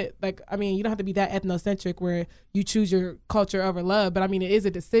to you don't have to be that ethnocentric where you choose your culture over love. But I mean, it is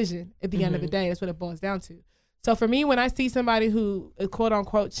a decision at the end of the day. That's what it boils down to. So for me, when I see somebody who is quote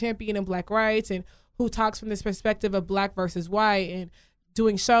unquote championing Black rights and who talks from this perspective of Black versus white and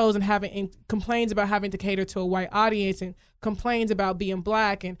doing shows and complains about having to cater to a white audience and complains about being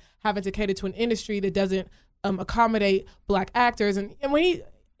Black and having to cater to an industry that doesn't accommodate Black actors, and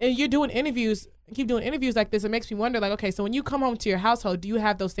you're doing interviews, keep doing interviews like this, it makes me wonder, like, okay, so when you come home to your household, do you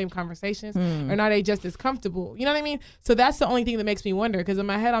have those same conversations, or are they just as comfortable? You know what I mean? So that's the only thing that makes me wonder, because in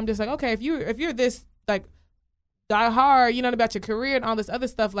my head I'm just like, okay, if you're this, like, die hard, about your career and all this other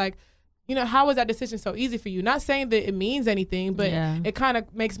stuff, like, how was that decision so easy for you? Not saying that it means anything, but it kind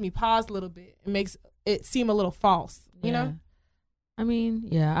of makes me pause a little bit. It makes it seem a little false, you know? I mean,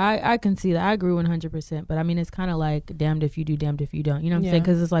 I can see that. I agree 100%. But I mean, it's kind of like damned if you do, damned if you don't. You know what I'm saying?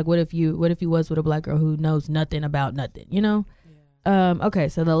 Because it's like, what if you was with a Black girl who knows nothing about nothing? Okay,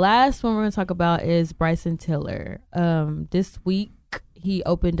 so the last one we're gonna talk about is Bryson Tiller. This week he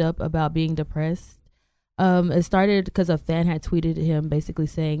opened up about being depressed. It started because a fan had tweeted him basically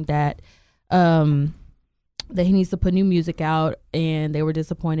saying that that he needs to put new music out and they were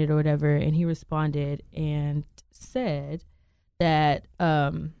disappointed or whatever, and he responded and said that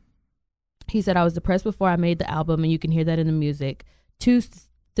he said, I was depressed before I made the album, and you can hear that in the music. 2,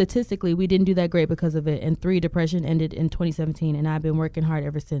 statistically, we didn't do that great because of it, and 3, depression ended in 2017, and I've been working hard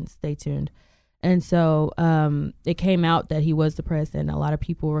ever since. Stay tuned. And so it came out that he was depressed, and a lot of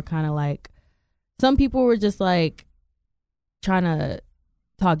people were kind of like, some people were just like trying to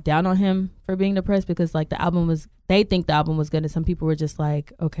talk down on him for being depressed because like they think the album was good, and some people were just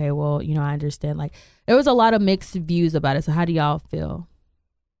like, okay, well, you know, I understand. Like there was a lot of mixed views about it. So how do y'all feel?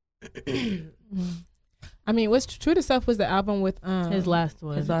 I mean, what's True to Self was the album with His last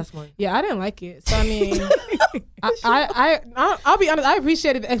one. Yeah, I didn't like it. So I mean, I'll be honest. I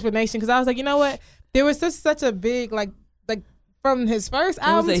appreciated the explanation because I was like, you know what? There was such a big like from his first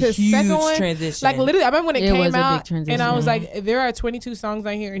album to his second one. Transition. Like literally, I remember when it came out, transition. and I was like, there are 22 songs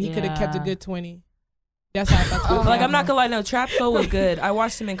on here, and he could have kept a good 20. That's how I felt. Like I'm not gonna lie, no, Trap Soul was good. I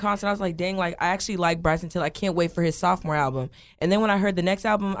watched him in concert. I was like, dang, like I actually like Bryson Tiller. I can't wait for his sophomore album. And then when I heard the next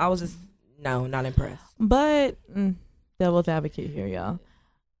album, I was just not impressed. But devil's advocate here, y'all.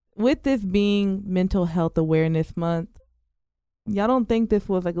 With this being Mental Health Awareness Month, y'all don't think this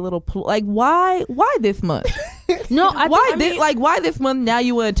was like a little like why this month? No, why this month? Now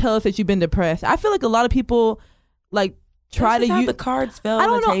you want to tell us that you've been depressed? I feel like a lot of people like try to use the cards fell. I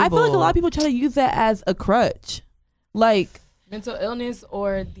don't know. Table. I feel like a lot of people try to use that as a crutch, like mental illness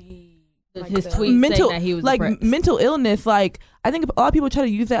or his tweet mental saying that he was like depressed. mental illness. Like I think a lot of people try to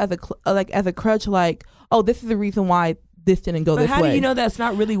use that as a crutch. Like, oh, this is the reason why this didn't go but this way. How do you know that's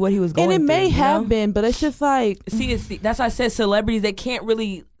not really what he was going and it through? may have been, but it's just like see, that's why I said celebrities. They can't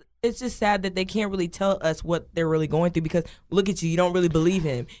really. It's just sad that they can't really tell us what they're really going through because look at you. You don't really believe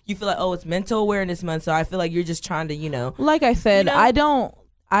him. You feel like, oh, it's Mental Awareness Month, so I feel like you're just trying to, Like I said, you know?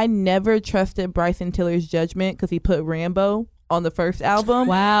 I never trusted Bryson Tiller's judgment because he put Rambo on the first album.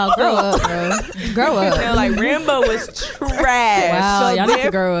 Wow, grow up, bro. Grow up. They're like Rambo was trash. Wow, y'all need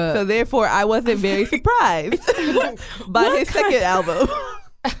to grow up. So therefore, I wasn't very surprised by his second album.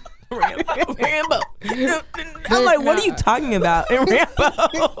 Rambo. I'm like, what are you talking about in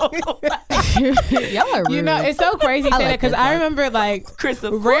Rambo? Y'all are rude. You know, it's so crazy saying that because I remember like Chris,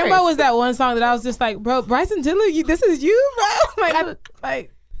 of Rambo course. was that one song that I was just like, bro, Bryson Tiller, this is you, bro.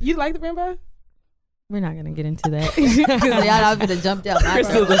 Like you like the Rambo? We're not gonna get into that because y'all not gonna jump out.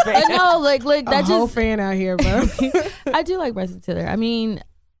 Crystal's a fan. No, like that whole just fan out here, bro. I do like Bryson Tiller. I mean,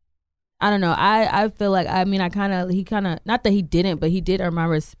 I don't know. I feel like he kind of not that he didn't, but he did earn my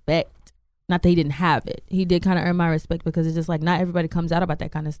respect. Not that he didn't have it. He did kind of earn my respect because it's just like not everybody comes out about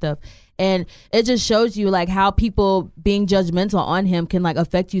that kind of stuff, and it just shows you like how people being judgmental on him can like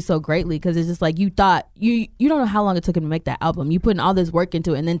affect you so greatly because it's just like you thought you don't know how long it took him to make that album. You putting all this work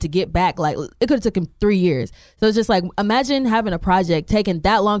into it, and then to get back like it could have took him 3 years. So it's just like imagine having a project taking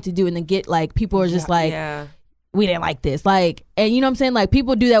that long to do, and then get like people are just like. Yeah. We didn't like this, like, and you know what I'm saying, like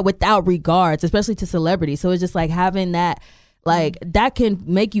people do that without regards, especially to celebrities. So it's just like having that, like that can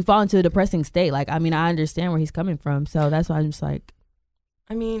make you fall into a depressing state. Like, I mean, I understand where he's coming from, so that's why I'm just like,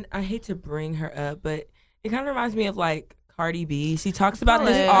 I mean, I hate to bring her up, but it kind of reminds me of like Cardi B. She talks about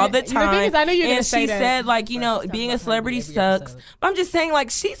this all the time. The thing is, I knew you were gonna and say she that. said, like, being a celebrity sucks. But I'm just saying,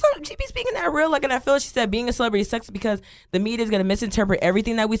 like, she be speaking that real. Like, and I feel she said being a celebrity sucks because the media is gonna misinterpret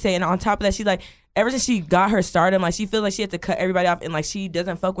everything that we say. And on top of that, she's like, ever since she got her stardom, like she feels like she had to cut everybody off, and like she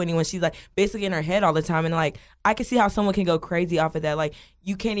doesn't fuck with anyone. She's like basically in her head all the time, and like I can see how someone can go crazy off of that. Like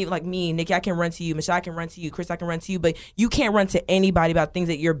you can't even, like me, Nikki, I can run to you, Michelle, I can run to you, Chris, I can run to you, but you can't run to anybody about things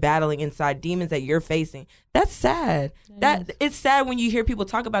that you're battling inside, demons that you're facing. That's sad. It's sad when you hear people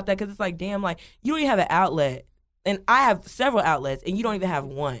talk about that because it's like, damn, like you don't even have an outlet, and I have several outlets, and you don't even have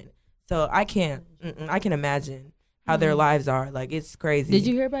one. So I can't. I can imagine how their lives are. Like it's crazy. did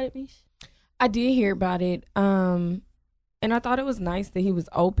you hear about it, Mish? I did hear about it, and I thought it was nice that he was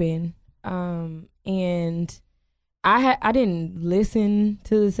open. And I didn't listen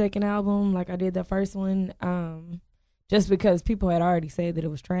to the second album like I did the first one, just because people had already said that it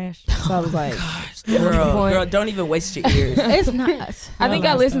was trash. So I was like, girl, don't even waste your ears. It's not. I think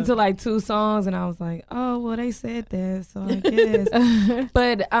I listened to like 2 songs, and I was like, oh well, they said that, so I guess.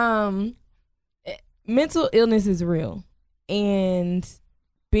 But mental illness is real, and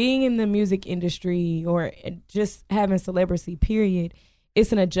being in the music industry or just having celebrity, period,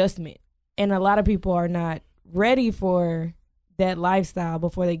 it's an adjustment. And a lot of people are not ready for that lifestyle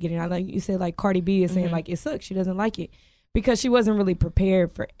before they get in. Like you said, like Cardi B is saying like it sucks. She doesn't like it because she wasn't really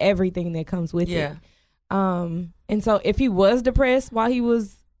prepared for everything that comes with it. And And so if he was depressed while he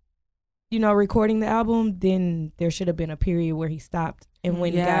was, recording the album, then there should have been a period where he stopped and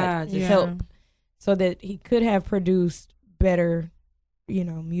went and got help so that he could have produced better,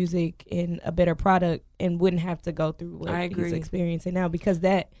 music and a better product and wouldn't have to go through what he's experiencing now, because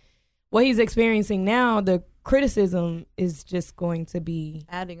what he's experiencing now, the criticism is just going to be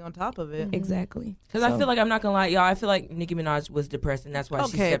adding on top of it. Exactly. Because I feel like, I'm not gonna lie, y'all, I feel like Nicki Minaj was depressed and that's why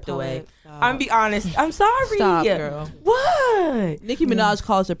she stepped away. I'm be honest. I'm sorry. Stop, girl. What? Nicki Minaj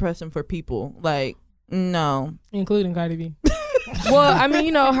calls depression for people. Like, no. Including Cardi B. Well, I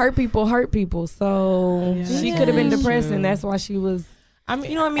mean, hurt people hurt people. So she could have been depressed and that's why she was. I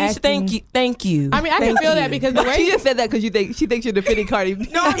mean, you know what I mean? Thank you. I mean, I can feel that because the way she just said that because she thinks you're defending Cardi.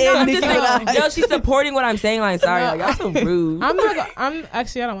 No, I'm just like, yo, she's supporting what I'm saying. Like, sorry, y'all so rude. I'm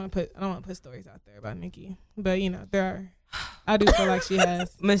actually, I don't want to put stories out there about Nicki, but there are. I do feel like she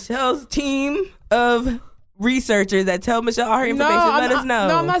has. Michelle's team of researchers that tell Michelle all her information. Let us know.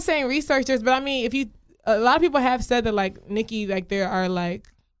 No, I'm not saying researchers, but I mean, a lot of people have said that like Nicki, like there are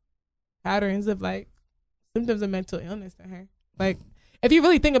like patterns of like symptoms of mental illness in her, like. If you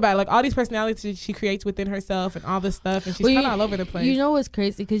really think about it, like all these personalities she creates within herself and all this stuff, and she's kind of all over the place. You know what's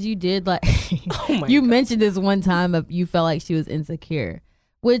crazy? Because you did like, you mentioned this one time of you felt like she was insecure,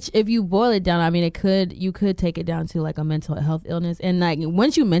 which if you boil it down, I mean, you could take it down to like a mental health illness. And like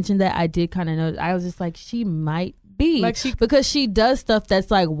once you mentioned that, I did kind of know. I was just like, she might be like because she does stuff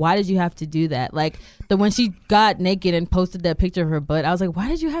that's like, why did you have to do that? Like when she got naked and posted that picture of her butt, I was like, why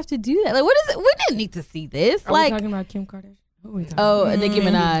did you have to do that? Like, what is it? We didn't need to see this. Are we talking about Kim Kardashian? Nicki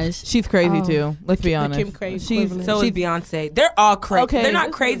Minaj. She's crazy too. Let's be honest. Kim crazy. She's Beyonce. They're all crazy. Okay. They're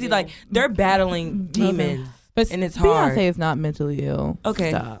not crazy. Like they're battling demons, and it's hard. Beyonce is not mentally ill.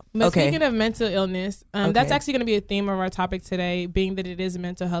 Okay. Stop. But speaking of mental illness, that's actually going to be a theme of our topic today. Being that it is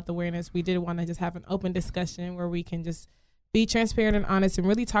mental health awareness, we did want to just have an open discussion where we can just be transparent and honest and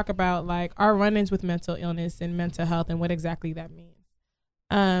really talk about like our run-ins with mental illness and mental health and what exactly that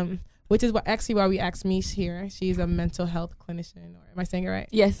means. Which is why we asked Mish here. She's a mental health clinician. Or am I saying it right?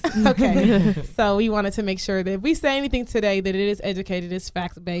 Yes. Okay. So we wanted to make sure that if we say anything today, that it is educated, it's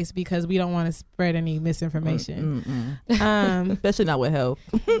fact-based, because we don't want to spread any misinformation. Especially not with health.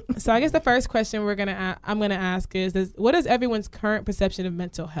 So I guess the first question I'm gonna ask is what is everyone's current perception of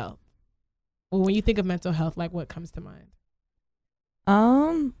mental health? Well, when you think of mental health, like what comes to mind?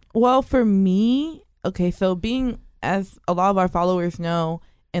 Well, for me, so being, as a lot of our followers know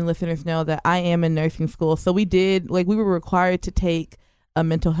and listeners know, that I am in nursing school. So we were required to take a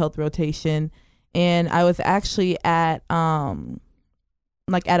mental health rotation, and I was actually at a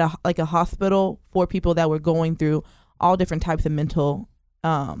hospital for people that were going through all different types of mental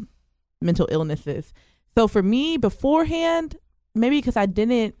illnesses. So for me beforehand, maybe because at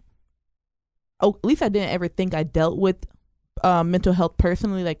least I didn't ever think I dealt with mental health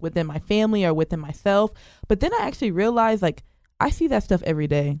personally, like within my family or within myself. But then I actually realized like I see that stuff every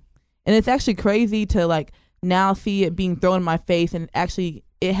day, and it's actually crazy to like now see it being thrown in my face and actually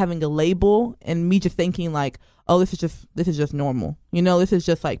it having a label and me just thinking like, oh, this is just normal. This is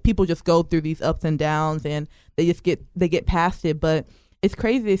just like people just go through these ups and downs and they get past it. But it's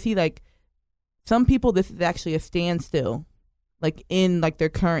crazy to see like some people, this is actually a standstill, like in like their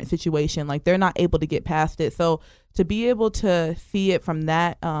current situation, like they're not able to get past it. So to be able to see it from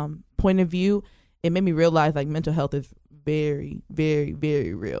that point of view, it made me realize like mental health is very, very,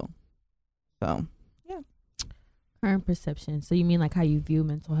 very real. So yeah. Current perception. So you mean like how you view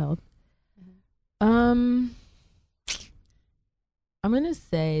mental health? Mm-hmm. I'm gonna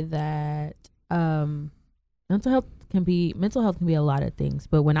say that mental health can be a lot of things,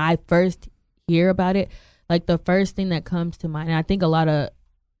 but when I first hear about it, like the first thing that comes to mind, and I think a lot of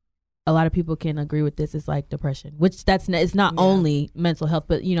people can agree with this, is like depression, which it's not only mental health,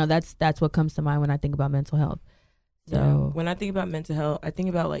 but that's what comes to mind when I think about mental health. So when I think about mental health, I think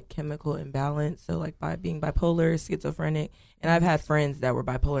about like chemical imbalance. So like by being bipolar, schizophrenic, and I've had friends that were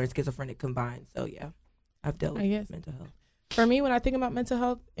bipolar and schizophrenic combined. So yeah, I've dealt with mental health. For me, when I think about mental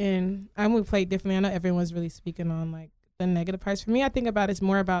health, and I'm gonna play it differently. I know everyone's really speaking on like the negative parts. For me, I think about it's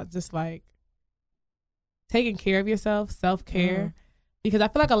more about just like taking care of yourself, self-care. Because I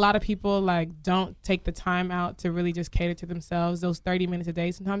feel like a lot of people like don't take the time out to really just cater to themselves. Those 30 minutes a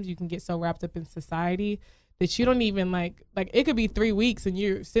day, sometimes you can get so wrapped up in society that you don't even like it could be 3 weeks and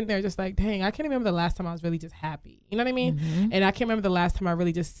you're sitting there just like, dang, I can't remember the last time I was really just happy. You know what I mean? Mm-hmm. And I can't remember the last time I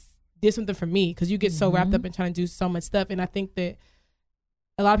really just did something for me, because you get so wrapped up in trying to do so much stuff. And I think that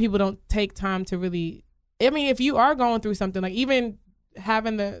a lot of people don't take time to really, I mean, if you are going through something, like even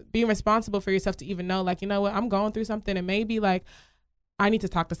being responsible for yourself to even know, like, you know what, I'm going through something and maybe like I need to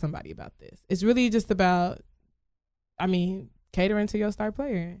talk to somebody about this. It's really just about catering to your star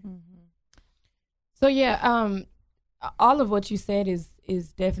player. So yeah, all of what you said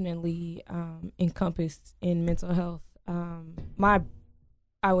is definitely encompassed in mental health.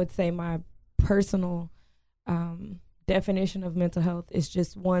 I would say my personal definition of mental health is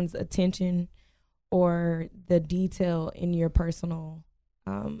just one's attention or the detail in your personal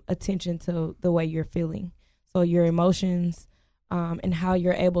attention to the way you're feeling. So your emotions and how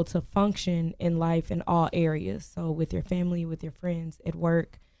you're able to function in life in all areas. So with your family, with your friends, at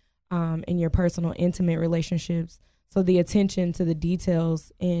work, in your personal intimate relationships. So the attention to the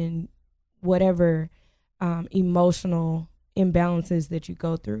details in whatever emotional imbalances that you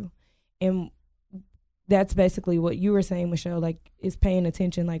go through. And that's basically what you were saying, Michelle, like, is paying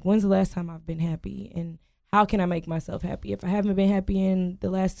attention. Like, when's the last time I've been happy? And how can I make myself happy? If I haven't been happy in the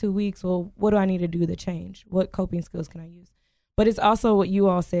last 2 weeks, well, what do I need to do to change? What coping skills can I use? But it's also what you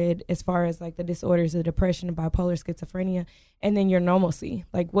all said as far as like the disorders of depression, bipolar, schizophrenia, and then your normalcy.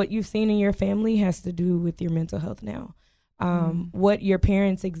 Like what you've seen in your family has to do with your mental health now. What your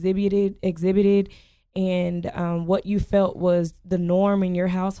parents exhibited, and what you felt was the norm in your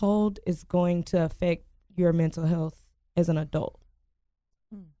household is going to affect your mental health as an adult.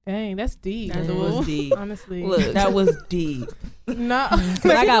 Dang, that's deep. That was deep. Honestly. Look, that was deep. No.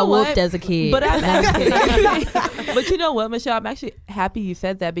 I got whooped as a kid. But but you know what, Michelle? I'm actually happy you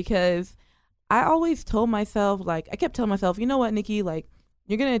said that, because I always told myself, like, I kept telling myself, you know what, Nikki, like,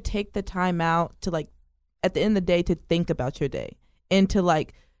 you're going to take the time out to, like, at the end of the day, to think about your day and to,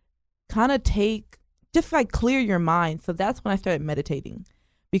 like, kind of just, like, clear your mind. So that's when I started meditating,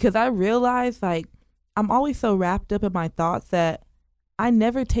 because I realized, like, I'm always so wrapped up in my thoughts that I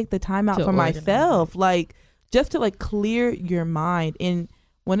never take the time out for myself, like, just to, like, clear your mind. And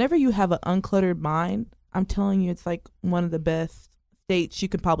whenever you have an uncluttered mind, I'm telling you, it's like one of the best states you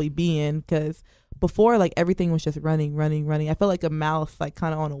could probably be in, because before, like, everything was just running. I felt like a mouse, like,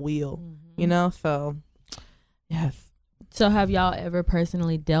 kind of on a wheel, you know? So, yes. So have y'all ever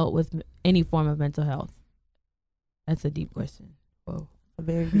personally dealt with any form of mental health? That's a deep question. Whoa. A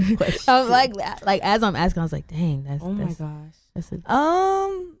very deep question. I'm like as I'm asking, I was like, dang, that's Oh my gosh. That's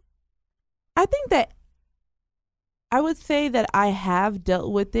I think that I would say that I have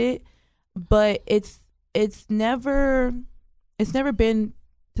dealt with it, but it's never been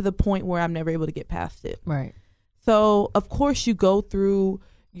to the point where I'm never able to get past it. right. So of course you go through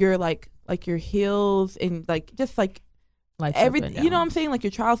your like your hills and like just like Like everything, you know what I'm saying, like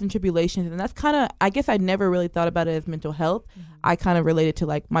your trials and tribulations, and that's kind of, I guess I never really thought about it as mental health. I kind of related to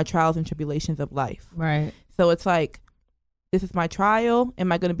like my trials and tribulations of life. Right. So it's like, this is my trial.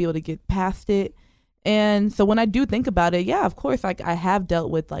 Am I going to be able to get past it? And so when I do think about it, yeah, of course, like I have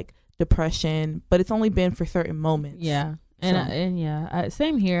dealt with like depression, but it's only been for certain moments. Yeah. So.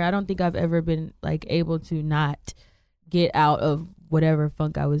 Same here. I don't think I've ever been like able to not get out of whatever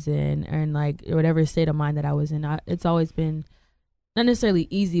funk I was in, and like whatever state of mind that I was in. It's always been not necessarily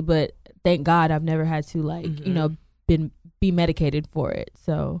easy, but thank God I've never had to like, you know, be medicated for it.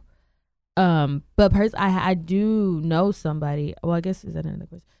 So, but I do know somebody. Well, I guess, is that another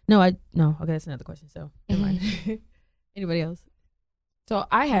question? No. Okay, that's another question. So never mind. Anybody else? So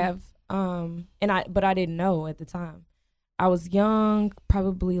I have, but I didn't know at the time. I was young,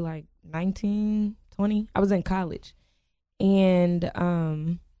 probably like 19, 20. I was in college, and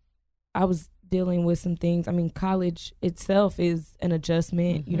I was dealing with some things. I mean, college itself is an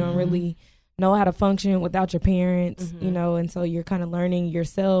adjustment. You don't really know how to function without your parents, you know, and so you're kind of learning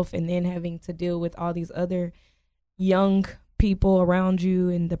yourself, and then having to deal with all these other young people around you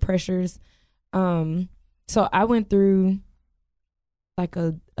and the pressures. So I went through like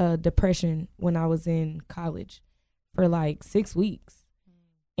a depression when I was in college for like 6 weeks.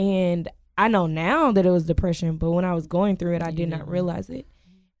 And I know now that it was depression, but when I was going through it, I did not realize it.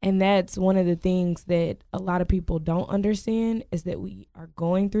 And that's one of the things that a lot of people don't understand, is that we are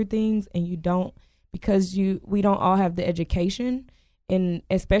going through things, and you don't, because we don't all have the education, and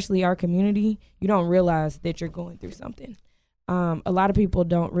especially our community, you don't realize that you're going through something. A lot of people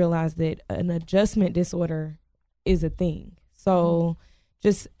don't realize that an adjustment disorder is a thing. So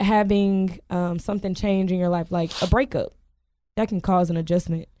just having something change in your life, like a breakup, that can cause an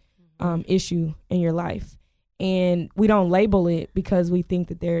adjustment issue in your life. And we don't label it because we think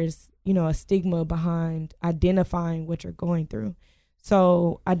that there's, you know, a stigma behind identifying what you're going through.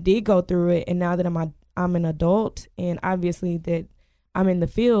 So I did go through it, and now that I'm an adult, and obviously that I'm in the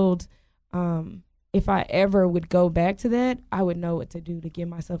field, if I ever would go back to that, I would know what to do to get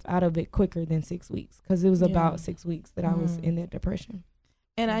myself out of it quicker than 6 weeks, because it was about 6 weeks that I was in that depression.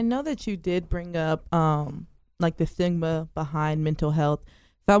 And I know that you did bring up like the stigma behind mental health.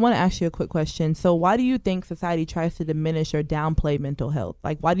 So I want to ask you a quick question. So why do you think society tries to diminish or downplay mental health?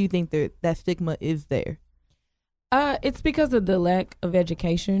 Like, why do you think that stigma is there? It's because of the lack of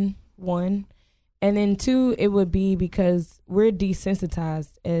education, one. And then two, it would be because we're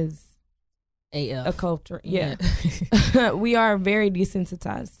desensitized as a culture. Yeah. We are very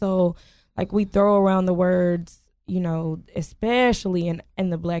desensitized. So, like, we throw around the words, you know, especially in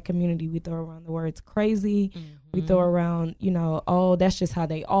the Black community, we throw around the words crazy. Mm-hmm. We throw around, you know, oh, that's just how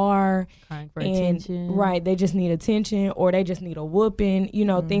they are. Crying for attention. Right. They just need attention, or they just need a whooping, you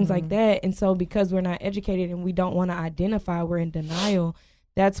know, things like that. And so because we're not educated and we don't want to identify, we're in denial.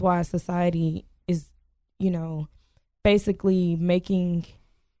 That's why society is, you know, basically making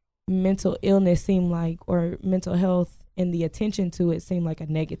mental illness seem like, or mental health and the attention to it seem like a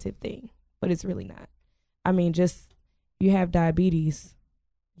negative thing, but it's really not. I mean, just, you have diabetes,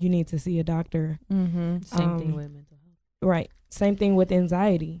 you need to see a doctor. Mm-hmm. Same thing with mental health. Right. Same thing with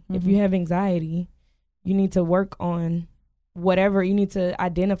anxiety. Mm-hmm. If you have anxiety, you need to work on whatever, you need to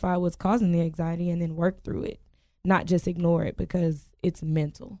identify what's causing the anxiety and then work through it, not just ignore it because it's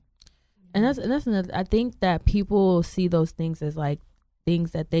mental. And that's another, I think that people see those things as like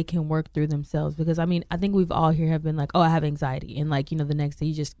things that they can work through themselves, because I mean, I think we've all here have been like, oh, I have anxiety, and like, you know, the next day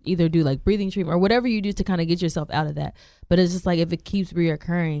you just either do like breathing treatment or whatever you do to kind of get yourself out of that. But it's just like, if it keeps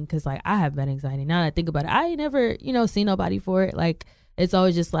reoccurring, because like I have bad anxiety now that I think about it, I ain't never, you know, seen nobody for it. Like, it's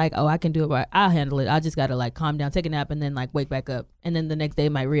always just like, oh, I can do it, but I'll handle it. I just gotta like calm down, take a nap, and then like wake back up, and then the next day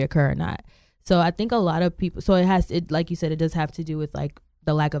it might reoccur or not. So I think a lot of people, so it like you said, it does have to do with like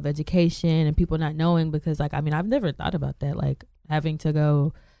the lack of education and people not knowing, because like, I mean, I've never thought about that, like having to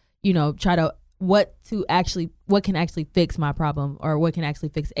go, you know, try to what can actually fix my problem, or what can actually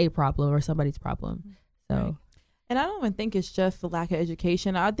fix a problem or somebody's problem. So, right. And I don't even think it's just the lack of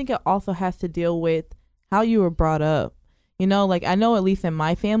education. I think it also has to deal with how you were brought up. You know, like I know at least in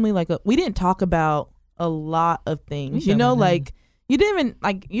my family, like we didn't talk about a lot of things. You know, like you don't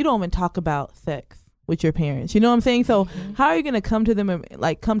even talk about sex with your parents. You know what I'm saying? So how are you going to come to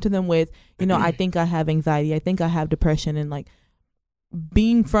them with, you know, I think I have anxiety, I think I have depression, and like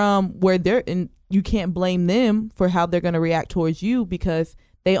being from where they're in, you can't blame them for how they're going to react towards you, because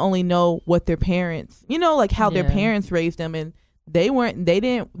they only know what their parents, you know, like how their parents raised them, and they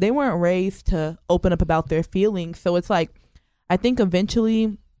weren't raised to open up about their feelings. So it's like, I think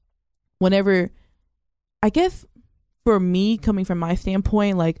eventually, whenever, I guess for me, coming from my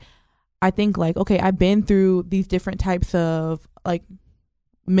standpoint, like I think like, okay, I've been through these different types of like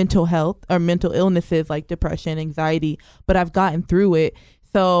mental health or mental illnesses like depression, anxiety, but I've gotten through it.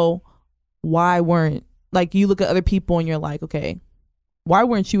 So why weren't, like, you look at other people and you're like, okay, why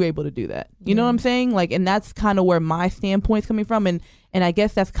weren't you able to do that? You know what I'm saying? Like, and that's kind of where my standpoint's coming from. And I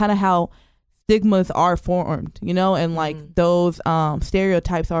guess that's kind of how stigmas are formed, you know, and like those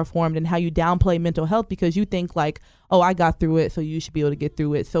stereotypes are formed, and how you downplay mental health because you think like, oh, I got through it, so you should be able to get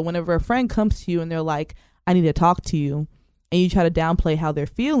through it. So whenever a friend comes to you and they're like, I need to talk to you, and you try to downplay how they're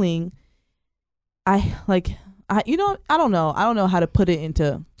feeling, I don't know how to put it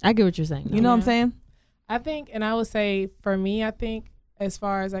into. I get what you're saying. You know what I'm saying? I think, and I would say for me, I think as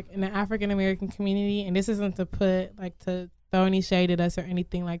far as like in the African American community, and this isn't to put like to throw any shade at us or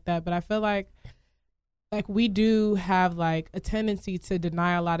anything like that, but I feel like we do have like a tendency to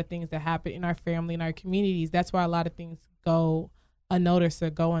deny a lot of things that happen in our family, in our communities. That's why a lot of things go unnoticed or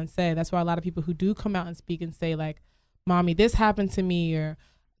go unsaid. That's why a lot of people who do come out and speak and say like, mommy, this happened to me, or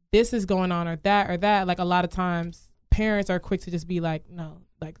this is going on, or that, like a lot of times parents are quick to just be like, no,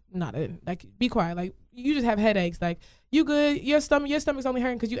 like not like be quiet, like you just have headaches, like you good, your stomach's only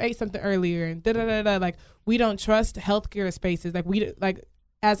hurting because you ate something earlier, and like we don't trust healthcare spaces, like we like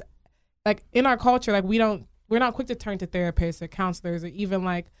as like in our culture, like we're not quick to turn to therapists or counselors or even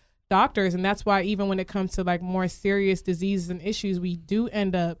like doctors. And that's why even when it comes to like more serious diseases and issues, we do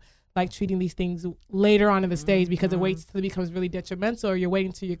end up like treating these things later on in the stage, because it waits till it becomes really detrimental, or you're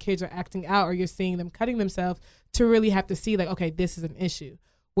waiting till your kids are acting out, or you're seeing them cutting themselves to really have to see like, okay, this is an issue.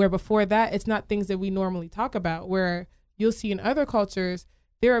 Where before that, it's not things that we normally talk about, where you'll see in other cultures,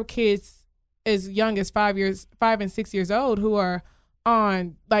 there are kids as young as 5 and 6 years old who are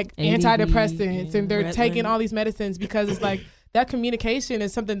on like antidepressants, and they're taking all these medicines because it's like that communication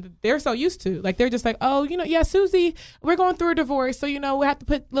is something that they're so used to. Like they're just like, oh, you know, yeah, Susie, we're going through a divorce, so you know we have to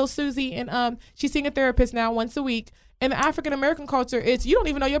put little Susie, and she's seeing a therapist now once a week. In the African American culture, it's you don't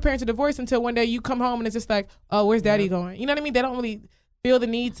even know your parents are divorced until one day you come home and it's just like, oh, where's daddy going? You know what I mean? They don't really feel the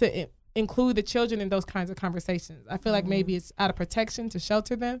need to include the children in those kinds of conversations. I feel like maybe it's out of protection to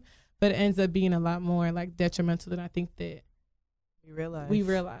shelter them, but it ends up being a lot more like detrimental than I think that we realize.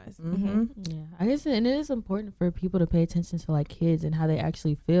 Mm-hmm. Yeah, I guess, and it is important for people to pay attention to like kids and how they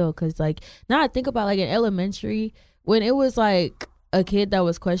actually feel. Cause like now I think about like in elementary when it was like a kid that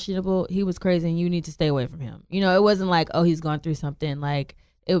was questionable, he was crazy and you need to stay away from him. You know, it wasn't like, oh, he's going through something. Like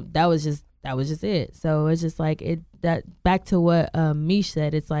that was just it. So it's just like that back to what Mish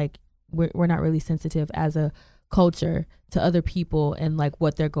said. It's like we're not really sensitive as a culture to other people and like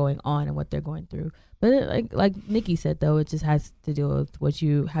what they're going on and what they're going through. But like Nikki said though, it just has to do with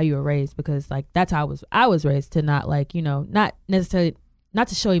how you were raised, because like that's how I was raised, to not like, you know, not necessarily not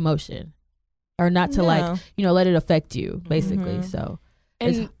to show emotion or not to like, you know, let it affect you basically. Mm-hmm. So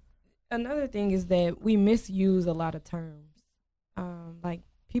and another thing is that we misuse a lot of terms. Like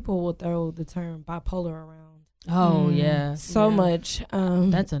people will throw the term bipolar around. Oh yeah, so much.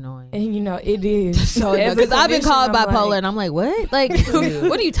 That's annoying. And you know it is. So because I've been called bipolar, and I'm like, what? Like,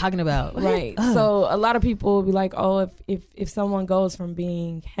 what are you talking about? Right. So a lot of people will be like, oh, if someone goes from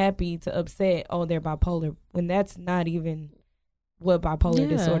being happy to upset, oh, they're bipolar, when that's not even what bipolar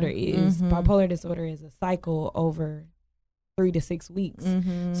disorder is. Bipolar disorder is a cycle over 3 to 6 weeks.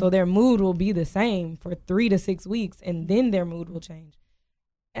 So their mood will be the same for 3 to 6 weeks, and then their mood will change.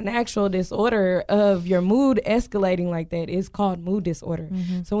 An actual disorder of your mood escalating like that is called mood disorder.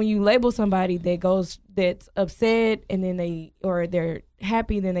 So when you label somebody that's upset and then they're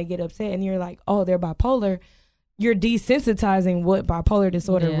happy, then they get upset, and you're like, oh, they're bipolar, you're desensitizing what bipolar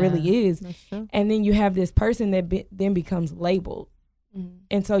disorder really is. And then you have this person that then becomes labeled.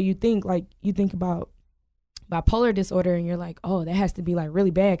 And so you think about bipolar disorder and you're like, oh, that has to be like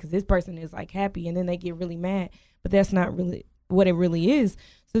really bad because this person is like happy, and then they get really mad, but that's not really what it really is.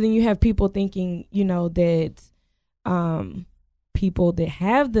 So then you have people thinking, you know, that people that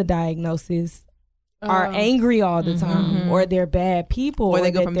have the diagnosis are angry all the time, or they're bad people, or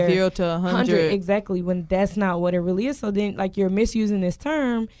they go from 0 to 100. Exactly, when that's not what it really is. So then like you're misusing this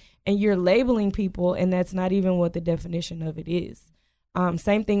term and you're labeling people, and that's not even what the definition of it is.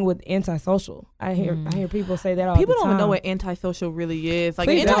 Same thing with antisocial. I hear people say that all people the time. don't know what antisocial really is. Like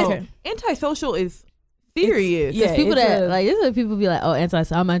Please antisocial is serious. Yeah, people that like this is what people be like, oh,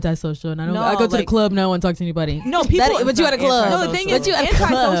 I'm antisocial, and I go to the club, no one talks to anybody. No, people, but you at a club. No, the thing is,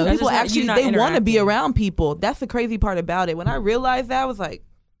 antisocial people actually they want to be around people. That's the crazy part about it. When I realized that, I was like,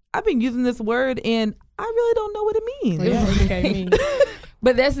 I've been using this word and I really don't know what it means.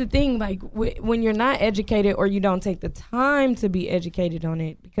 But that's the thing, like when you're not educated or you don't take the time to be educated on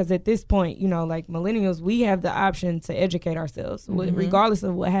it, because at this point, you know, like millennials, we have the option to educate ourselves. Regardless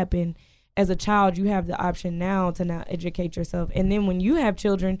of what happened as a child, you have the option now to now educate yourself. And then when you have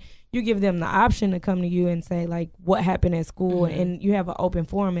children, you give them the option to come to you and say like what happened at school, and you have an open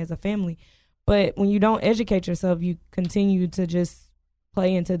forum as a family. But when you don't educate yourself, you continue to just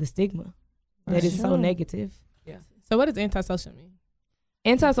play into the stigma that is so negative. Yeah. So what does antisocial mean?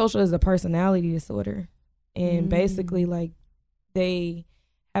 Antisocial is a personality disorder, and basically like they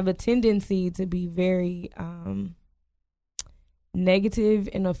have a tendency to be very negative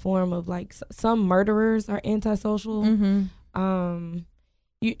in a form of like some murderers are antisocial.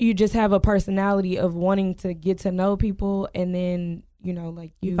 You just have a personality of wanting to get to know people, and then you know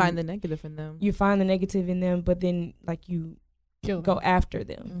like you find the negative in them. You find the negative in them, but then like you go after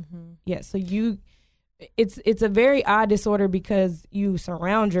them. Yeah, so it's a very odd disorder because you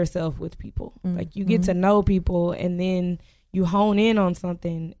surround yourself with people. Like you get to know people, and then you hone in on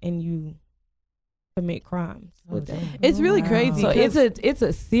something and you commit crimes with them. It's really crazy. So it's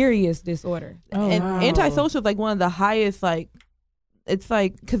a serious disorder. Antisocial is like one of the highest, like it's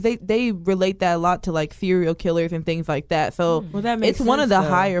like because they relate that a lot to like serial killers and things like that. So it's one of the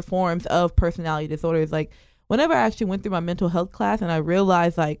higher forms of personality disorders. Like whenever I actually went through my mental health class and I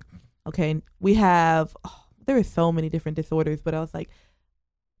realized like, okay, there are so many different disorders, but I was like,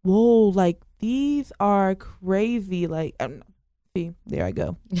 whoa, like these are crazy. Like, see, there I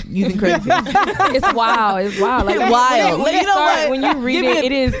go. Using crazy. It's wild. It's wild. Like wild. When you read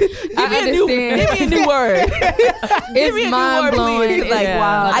it is. I understand. Give me a new word. It's mind blowing. Like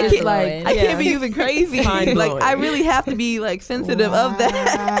wow. I can't be using crazy. Like I really have to be like sensitive of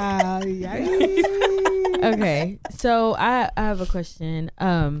that. Okay, so I have a question.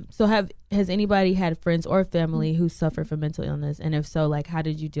 So has anybody had friends or family who suffer from mental illness, and if so, like how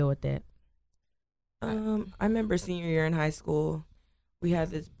did you deal with that? I remember senior year in high school, we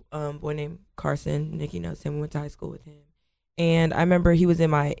had this boy named Carson. Nikki knows him. We went to high school with him, and I remember he was in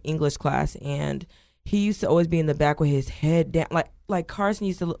my English class, and he used to always be in the back with his head down. Like Carson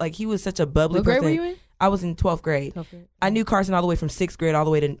used to look like he was such a bubbly What person. grade were you in? I was in 12th grade. I knew Carson all the way from 6th grade all the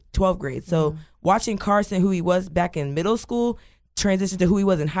way to 12th grade. So watching Carson, who he was back in middle school, transition to who he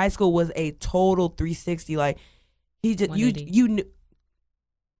was in high school was a total 360. Like He just 180. you knew.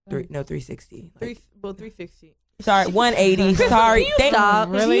 360. Like, 360. sorry, 180. Sorry, stop.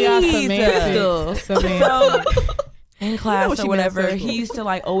 Really got Jesus. semantics. So in You know class what or she meant, whatever, circle. he used to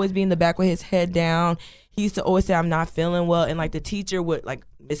like always be in the back with his head down. He used to always say, "I'm not feeling well," and like the teacher would like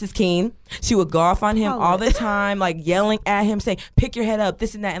Mrs. Keene, she would go off on him all the time, like yelling at him, saying, "Pick your head up,"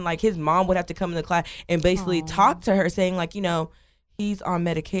 this and that, and like his mom would have to come in the class and basically talk to her, saying like, you know, he's on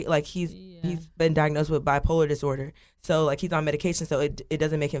medication, like he's been diagnosed with bipolar disorder. So like he's on medication, so it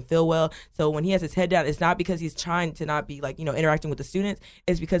doesn't make him feel well. So when he has his head down, it's not because he's trying to not be like, you know, interacting with the students.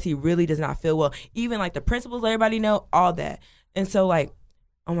 It's because he really does not feel well. Even like the principals, let everybody know, all that. And so like,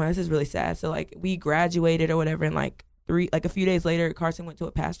 oh my, this is really sad. So like we graduated or whatever, and like a few days later, Carson went to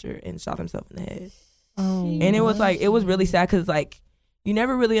a pastor and shot himself in the head. And it was like, it was really sad because like you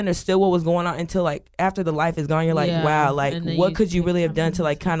never really understood what was going on until like after the life is gone. You're like, wow, like what could you really have done to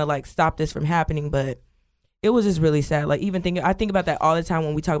like kind of like stop this from happening? But it was just really sad. Like even I think about that all the time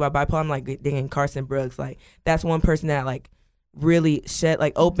when we talk about bipolar. I'm like, dang, Carson Brooks, like that's one person that like really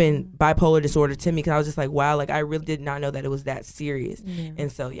opened bipolar disorder to me, because I was just like, wow, like I really did not know that it was that serious.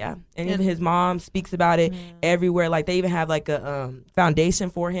 And so and even his mom speaks about it everywhere. Like they even have like a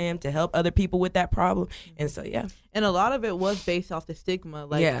foundation for him to help other people with that problem. And so and a lot of it was based off the stigma.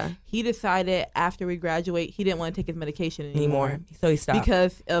 Like he decided after we graduate he didn't want to take his medication anymore. So he stopped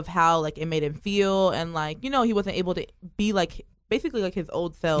because of how like it made him feel, and like, you know, he wasn't able to be like basically like his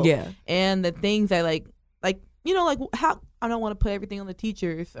old self. And the things that like you know, like how I don't want to put everything on the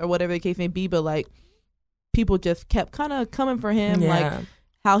teachers or whatever the case may be, but like people just kept kind of coming for him, like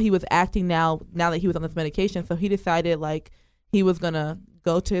how he was acting now that he was on this medication. So he decided like he was gonna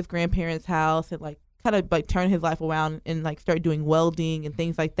go to his grandparents' house and like kind of like turn his life around and like start doing welding and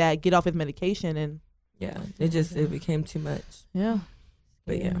things like that, get off his medication. And it became too much.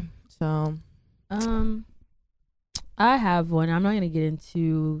 But so I have one. I'm not gonna get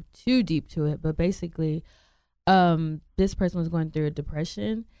into too deep to it, but basically this person was going through a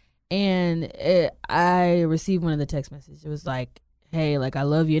depression, and I received one of the text messages. It was like, hey, like I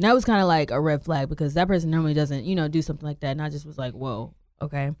love you, and that was kind of like a red flag, because that person normally doesn't, you know, do something like that. And I just was like, whoa,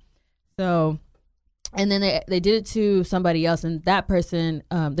 okay. So and then they did it to somebody else, and that person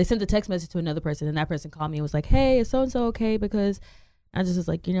they sent the text message to another person, and that person called me and was like, hey, is so and so okay? Because I just was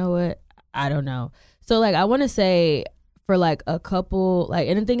like, you know what, I don't know. So like I want to say for like a couple, like,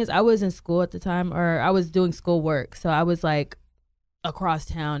 and the thing is, I was in school at the time, or I was doing school work, so I was like across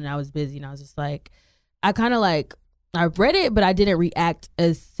town and I was busy, and I was just like, I kind of like, I read it, but I didn't react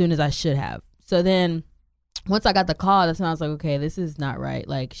as soon as I should have. So then once I got the call, that's when I was like, okay, this is not right.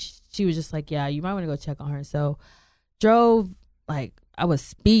 Like she was just like, yeah, you might want to go check on her. So drove, like I was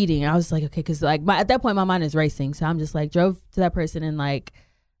speeding, and I was like, okay, because like at that point my mind is racing, so I'm just like drove to that person, and like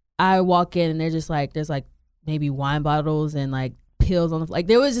I walk in and they're just like, there's like maybe wine bottles and like pills on the, like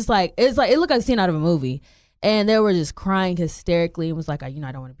there was just like, it's like, it looked like a scene out of a movie, and they were just crying hysterically and was like, you know,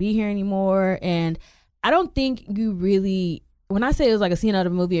 I don't want to be here anymore. And I don't think you really, when I say it was like a scene out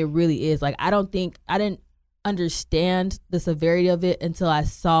of a movie, it really is. Like I didn't understand the severity of it until I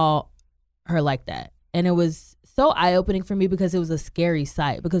saw her like that, and it was so eye-opening for me, because it was a scary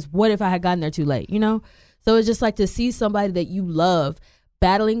sight. Because what if I had gotten there too late, you know? So it's just like to see somebody that you love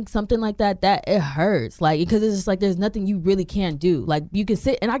battling something like that it hurts, like, because it's just like there's nothing you really can do. Like you can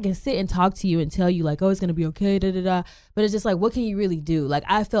sit, and I can sit and talk to you and tell you like, oh, it's gonna be okay, but it's just like, what can you really do? Like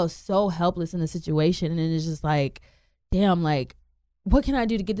I felt so helpless in the situation, and it's just like, damn, like what can I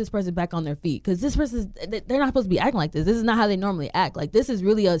do to get this person back on their feet? Because this person, they're not supposed to be acting like this. This is not how they normally act. Like this is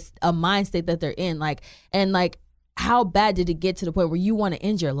really a mind state that they're in. Like, and like, how bad did it get to the point where you want to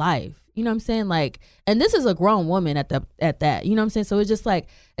end your life? You know what I'm saying? Like, and this is a grown woman at that, you know what I'm saying? So it's just like,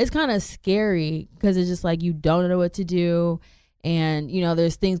 it's kind of scary, because it's just like, you don't know what to do. And, you know,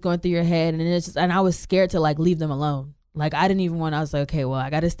 there's things going through your head, and it's just, and I was scared to like leave them alone. Like, I didn't even want, I was like, okay, well, I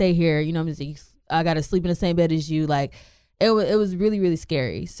got to stay here. You know what I'm saying? I got to sleep in the same bed as you. Like, it was really, really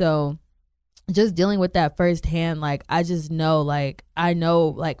scary. So just dealing with that firsthand, like, I just know, like, I know,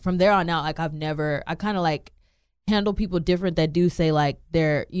 like, from there on out, like, I kind of like handle people different that do say like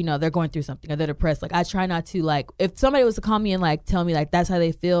they're, you know, they're going through something or they're depressed. Like I try not to, like, if somebody was to call me and like tell me like that's how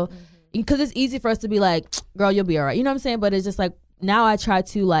they feel, because it's easy for us to be like, girl, you'll be all right, you know what I'm saying? But it's just like, now I try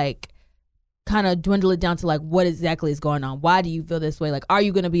to like kind of dwindle it down to like, what exactly is going on? Why do you feel this way? Like, are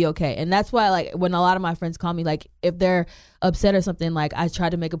you gonna be okay? And that's why, like, when a lot of my friends call me, like, if they're upset or something, like, I try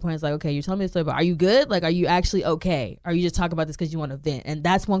to make a point. It's like, okay, you're telling me this story, but are you good? Like, are you actually okay? Or are you just talking about this because you want to vent? And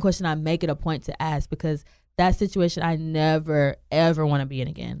that's one question I make it a point to ask, because that situation I never ever want to be in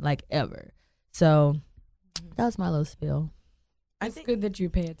again, like ever. So that was my little spiel. It's good that you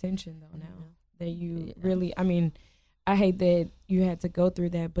pay attention though now, that you really, I mean, I hate that you had to go through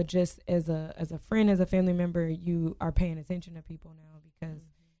that, but just as a friend, as a family member, you are paying attention to people now because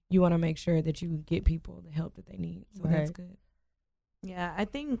you want to make sure that you get people the help that they need. So that's good. Yeah, I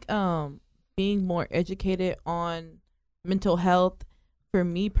think being more educated on mental health, for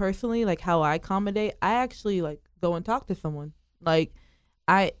me personally, like how I accommodate, I actually like go and talk to someone. Like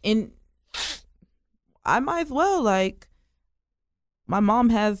I might as well, like, my mom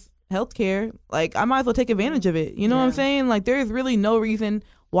has healthcare, like I might as well take advantage of it. You know what I'm saying? Like there is really no reason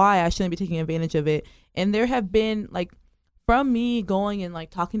why I shouldn't be taking advantage of it. And there have been, like, from me going and like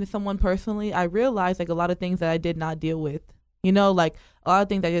talking to someone personally, I realized like a lot of things that I did not deal with. You know, like a lot of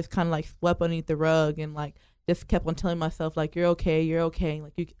things I just kind of like swept underneath the rug and like just kept on telling myself like you're okay.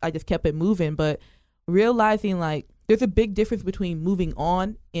 Like I just kept it moving, but realizing like there's a big difference between moving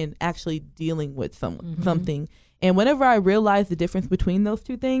on and actually dealing with something. And whenever I realized the difference between those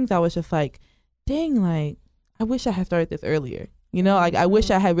two things, I was just like, dang, like I wish I had started this earlier. You know, like I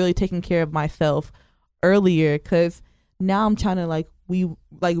wish I had really taken care of myself earlier, because now I'm trying to like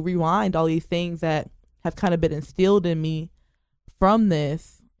rewind all these things that have kind of been instilled in me from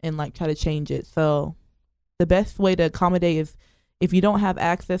this and like try to change it. So the best way to accommodate is, if you don't have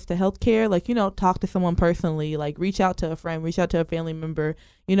access to healthcare, like, you know, talk to someone personally, like reach out to a friend, reach out to a family member,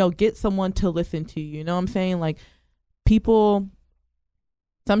 you know, get someone to listen to you. You know what I'm saying? Like people,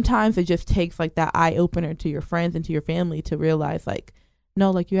 sometimes it just takes like that eye opener to your friends and to your family to realize like, no,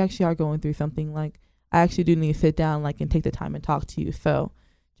 like you actually are going through something. Like I actually do need to sit down like and take the time and talk to you. So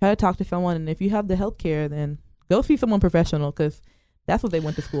try to talk to someone. And if you have the healthcare, then go see someone professional, because that's what they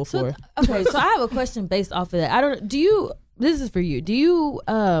went to school for. Okay, so I have a question based off of that. This is for you. Do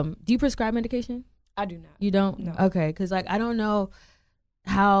you prescribe medication? I do not. You don't? No. Okay, because like I don't know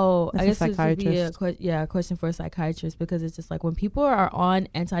how. That's I guess this would be a a question for a psychiatrist, because it's just like when people are on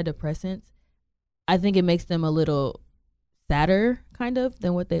antidepressants, I think it makes them a little sadder kind of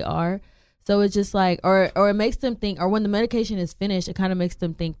than what they are. So it's just like, or it makes them think, or when the medication is finished, it kind of makes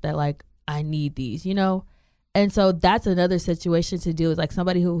them think that like I need these, you know. And so that's another situation to deal with, like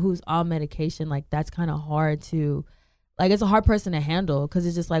somebody who's on medication. Like that's kind of hard to. Like, it's a hard person to handle, because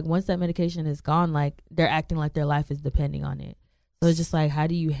it's just like once that medication is gone, like they're acting like their life is depending on it. So it's just like, how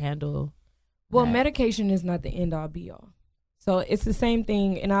do you handle Well, that? medication is not the end all be all. So it's the same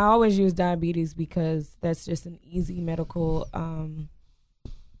thing. And I always use diabetes because that's just an easy medical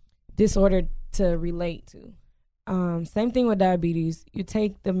disorder to relate to. Same thing with diabetes. You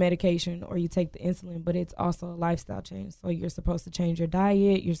take the medication or you take the insulin, but it's also a lifestyle change. So you're supposed to change your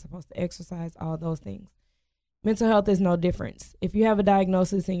diet. You're supposed to exercise, all those things. Mental health is no difference. If you have a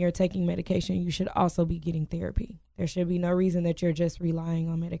diagnosis and you're taking medication, you should also be getting therapy. There should be no reason that you're just relying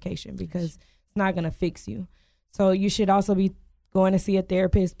on medication, because it's not going to fix you. So you should also be going to see a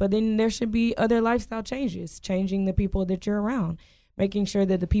therapist, but then there should be other lifestyle changes, changing the people that you're around, making sure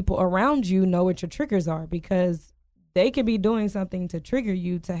that the people around you know what your triggers are, because they could be doing something to trigger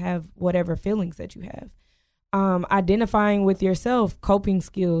you to have whatever feelings that you have. Identifying with yourself, coping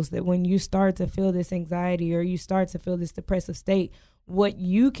skills, that when you start to feel this anxiety or you start to feel this depressive state, what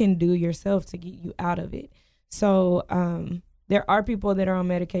you can do yourself to get you out of it. So there are people that are on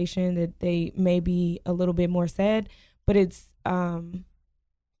medication that they may be a little bit more sad, but it's I'm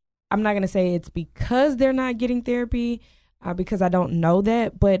not going to say it's because they're not getting therapy, because I don't know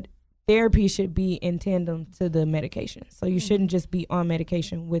that, but therapy should be in tandem to the medication. So you shouldn't just be on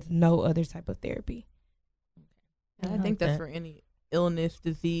medication with no other type of therapy. I think that's for any illness,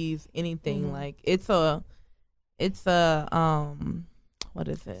 disease, anything. Like it's a what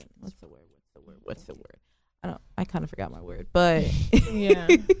is it? What's the word? I kind of forgot my word, but Yeah.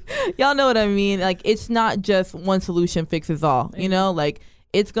 y'all know what I mean. Like it's not just one solution fixes all, you know, like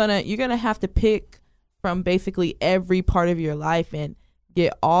you're going to have to pick from basically every part of your life and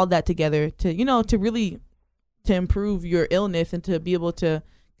get all that together to, you know, to really, to improve your illness and to be able to,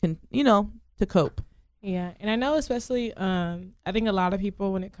 to cope. Yeah, and I know especially, I think a lot of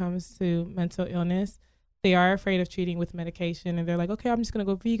people, when it comes to mental illness, they are afraid of treating with medication, and they're like, okay, I'm just going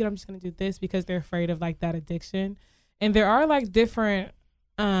to go vegan, I'm just going to do this, because they're afraid of like that addiction. And there are like different,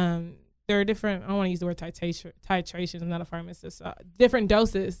 I don't want to use the word titration, I'm not a pharmacist, different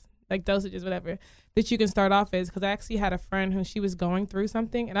doses, like dosages, whatever, that you can start off as, because I actually had a friend who she was going through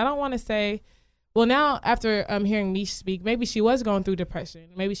something, and I don't want to say, well, now after hearing me speak, maybe she was going through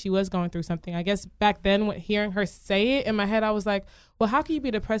depression. Maybe she was going through something. I guess back then, when hearing her say it in my head, I was like, well, how can you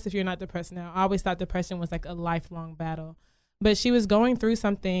be depressed if you're not depressed now? I always thought depression was like a lifelong battle. But she was going through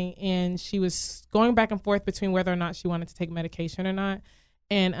something, and she was going back and forth between whether or not she wanted to take medication or not.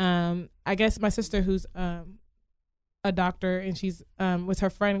 And I guess my sister, who's a doctor, and she's with her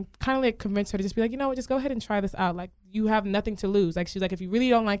friend, kind of like convinced her to just be like, you know what, just go ahead and try this out. Like, you have nothing to lose. Like, she's like, if you really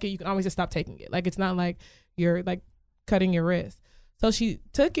don't like it, you can always just stop taking it. Like, it's not like you're like cutting your wrist. So she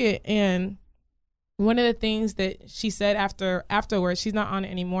took it, and one of the things that she said afterwards, she's not on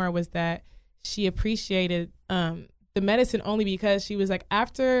it anymore, was that she appreciated the medicine only because she was like,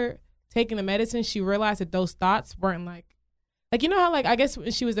 after taking the medicine, she realized that those thoughts weren't like, you know how, like, I guess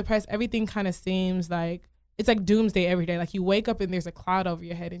when she was depressed, everything kind of seems like, it's like doomsday every day. Like, you wake up and there's a cloud over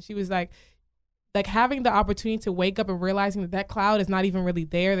your head. And she was like having the opportunity to wake up and realizing that cloud is not even really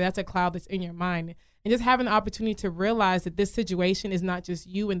there. That's a cloud that's in your mind. And just having the opportunity to realize that this situation is not just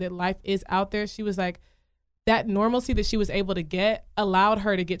you and that life is out there. She was like, that normalcy that she was able to get allowed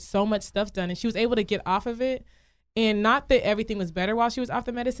her to get so much stuff done. And she was able to get off of it. And not that everything was better while she was off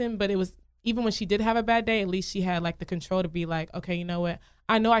the medicine, but it was, even when she did have a bad day, at least she had like the control to be like, okay, you know what?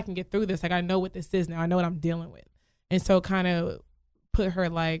 I know I can get through this. Like, I know what this is now. I know what I'm dealing with. And so kind of put her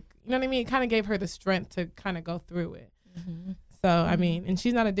like, you know what I mean? It kind of gave her the strength to kind of go through it. Mm-hmm. So, I mean, and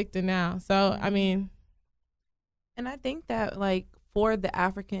she's not addicted now. So, I mean. And I think that like for the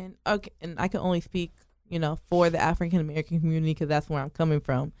African, okay, and I can only speak, you know, for the African American community because that's where I'm coming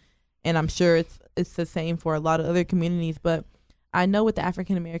from. And I'm sure it's the same for a lot of other communities. But I know with the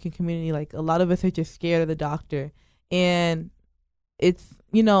African American community, like a lot of us are just scared of the doctor. And it's,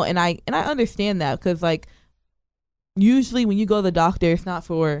 you know, and I understand that because like usually when you go to the doctor, it's not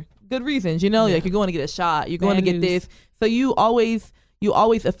for good reasons, you know, like you're going to get a shot, you're going to get this. So you always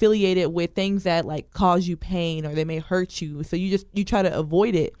affiliate it with things that like cause you pain or they may hurt you. So you try to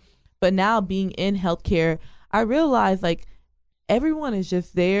avoid it. But now being in healthcare, I realize like everyone is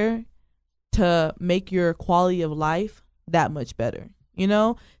just there to make your quality of life that much better, you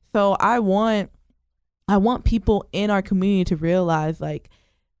know? So I want people in our community to realize like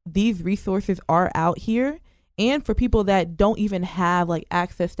these resources are out here. And for people that don't even have like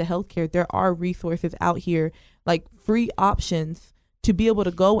access to healthcare, there are resources out here, like free options to be able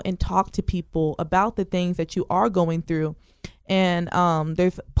to go and talk to people about the things that you are going through. And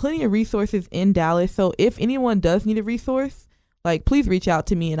there's plenty of resources in Dallas. So if anyone does need a resource, like please reach out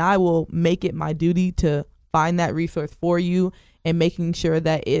to me and I will make it my duty to find that resource for you and making sure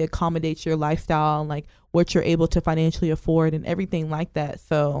that it accommodates your lifestyle and like what you're able to financially afford and everything like that.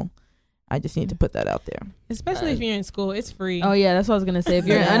 So I just need to put that out there. Especially if you're in school, it's free. Oh yeah, that's what I was gonna say. If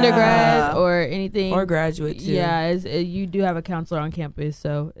you're an undergrad or anything, or graduate too. Yeah, you do have a counselor on campus,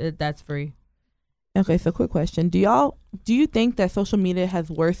 so that's free. Okay, so quick question: Do you think that social media has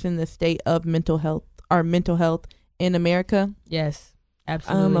worsened the state of mental health in America? Yes,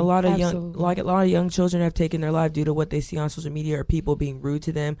 absolutely. A lot of young children have taken their life due to what they see on social media or people being rude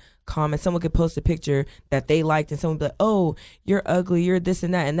to them. Comments. Someone could post a picture that they liked, and someone be like, "Oh, you're ugly. You're this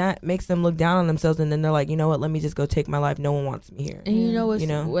and that," and that makes them look down on themselves. And then they're like, "You know what? Let me just go take my life. No one wants me here." And you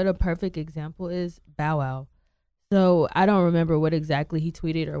know what a perfect example is? Bow Wow. So I don't remember what exactly he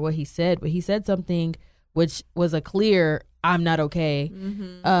tweeted or what he said, but he said something which was a clear "I'm not okay."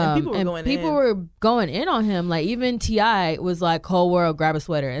 Mm-hmm. And people were going in on him. Like even T.I. was like, "Whole world, grab a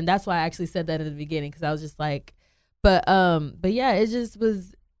sweater," and that's why I actually said that at the beginning because I was just like, but yeah, it just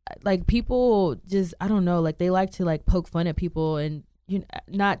was like people just I don't know, like they like to like poke fun at people and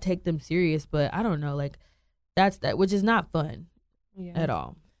not take them serious, but I don't know, like that's which is not fun at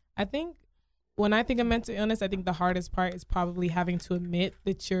all. I think when I think of mental illness, I think the hardest part is probably having to admit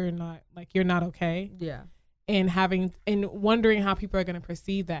that you're not okay. Yeah. And wondering how people are going to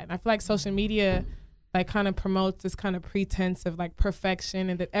perceive that. And I feel like social media like kind of promotes this kind of pretense of like perfection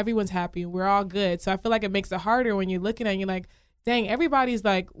and that everyone's happy and we're all good. So I feel like it makes it harder when you're looking at it and you're like, dang, everybody's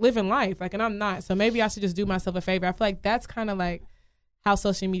like living life, like, and I'm not. So maybe I should just do myself a favor. I feel like that's kind of like how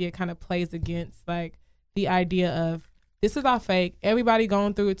social media kind of plays against like the idea of this is all fake. Everybody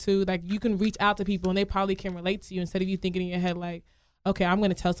going through it too. Like you can reach out to people and they probably can relate to you instead of you thinking in your head like, okay, I'm going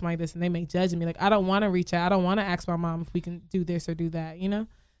to tell somebody this and they may judge me. Like I don't want to reach out. I don't want to ask my mom if we can do this or do that, you know?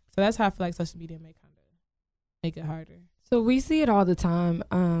 So that's how I feel like social media may kind of make it harder. So we see it all the time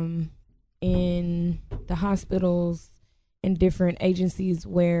in the hospitals and different agencies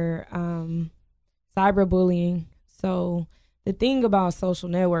where cyberbullying. So the thing about social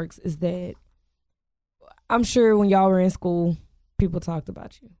networks is that I'm sure when y'all were in school, people talked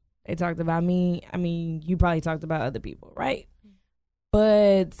about you. They talked about me. I mean, you probably talked about other people, right?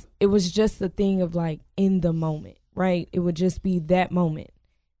 But it was just the thing of like in the moment, right? It would just be that moment.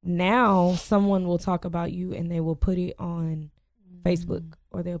 Now someone will talk about you and they will put it on Facebook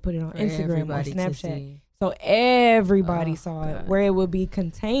or they'll put it on Instagram or Snapchat. So everybody saw it, where it would be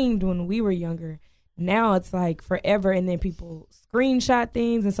contained when we were younger. now it's like forever, and then people screenshot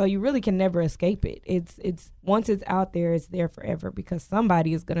things, and so you really can never escape it. It's once it's out there, it's there forever because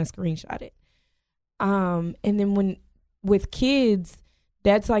somebody is gonna screenshot it. And then with kids,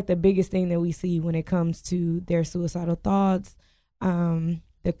 that's like the biggest thing that we see when it comes to their suicidal thoughts,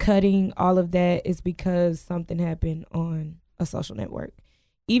 the cutting, all of that is because something happened on a social network.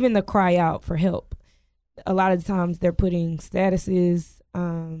 Even the cry out for help. A lot of times they're putting statuses,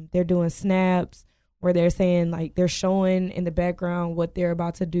 they're doing snaps where they're saying, like, they're showing in the background what they're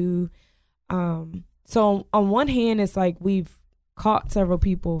about to do. So on one hand, it's like we've caught several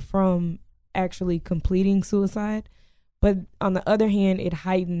people from actually completing suicide, but on the other hand, it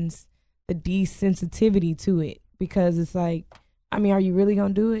heightens the desensitivity to it because it's like, I mean, are you really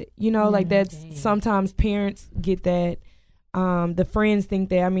gonna do it? You know, like that's sometimes parents get that. The friends think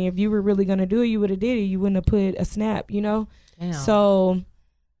that, I mean, if you were really gonna do it, you would have did it. You wouldn't have put a snap, you know? Damn. So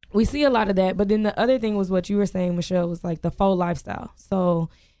we see a lot of that. But then the other thing was what you were saying, Michelle, was like the faux lifestyle. So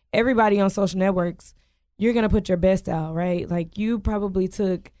everybody on social networks, you're gonna put your best out, right? Like you probably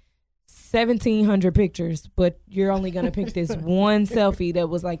took 1,700 pictures, but you're only gonna pick this one selfie that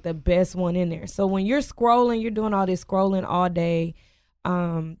was like the best one in there. So when you're scrolling, you're doing all this scrolling all day,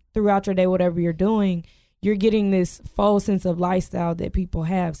 throughout your day, whatever you're doing, you're getting this faux sense of lifestyle that people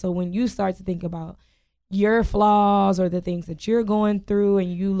have. So when you start to think about your flaws or the things that you're going through,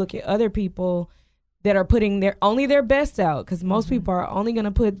 and you look at other people that are putting only their best out, because most people are only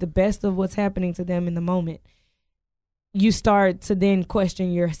gonna put the best of what's happening to them in the moment, you start to then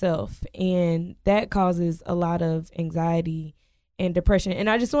question yourself, and that causes a lot of anxiety and depression. And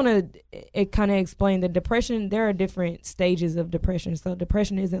I just want to kind of explain the depression. There are different stages of depression. So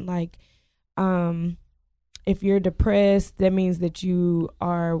depression isn't like, if you're depressed, that means that you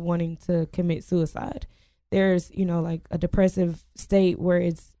are wanting to commit suicide. There's, you know, like a depressive state where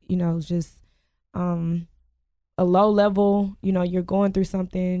it's, you know, just a low level, you know, you're going through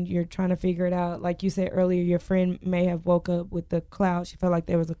something, you're trying to figure it out. Like you said earlier, your friend may have woke up with the cloud. She felt like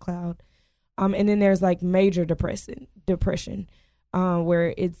there was a cloud. And then there's like major depression,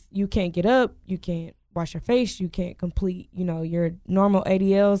 where it's, you can't get up, you can't wash your face, you can't complete, you know, your normal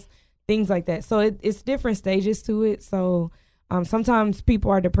ADLs, things like that. So it's different stages to it. So sometimes people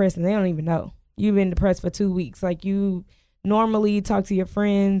are depressed and they don't even know. You've been depressed for 2 weeks. Like you normally talk to your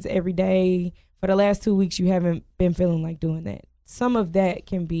friends every day. For the last 2 weeks, you haven't been feeling like doing that. Some of that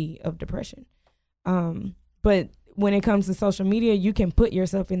can be of depression. But when it comes to social media, you can put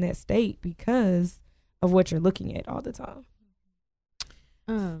yourself in that state because of what you're looking at all the time.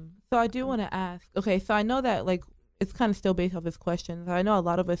 So I do want to ask, okay, so I know that like it's kind of still based off this question. I know a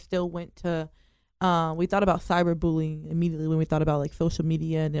lot of us still went to, we thought about cyberbullying immediately when we thought about like social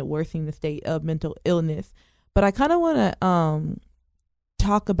media and it worsening the state of mental illness. But I kind of want to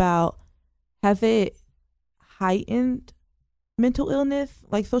talk about, has it heightened mental illness?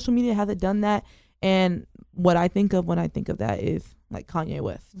 Like social media, has it done that? And what I think of when I think of that is like Kanye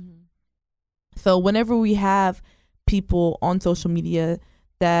West. Mm-hmm. So whenever we have people on social media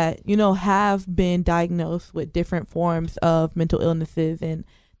that, you know, have been diagnosed with different forms of mental illnesses, and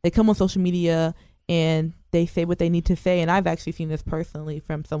they come on social media and they say what they need to say. And I've actually seen this personally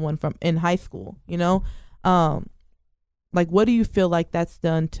from someone from in high school, you know, like, what do you feel like that's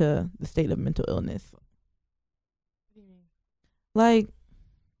done to the state of mental illness? Like,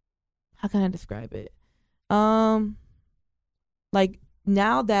 how can I describe it? Like,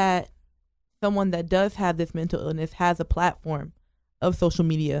 now that someone that does have this mental illness has a platform of social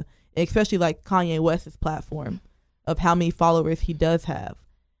media, especially like Kanye West's platform of how many followers he does have,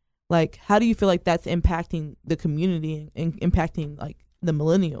 like, how do you feel like that's impacting the community and impacting like the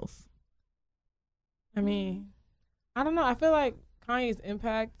millennials? I mean, I don't know. I feel like Kanye's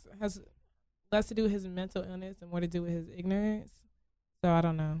impact has less to do with his mental illness and more to do with his ignorance. So I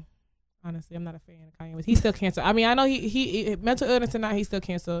don't know. Honestly, I'm not a fan of Kanye West. He's still canceled. I mean, I know he mental illness or not, he's still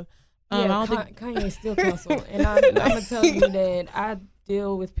canceled. I don't think Kanye's still canceled. And I'm gonna tell you that I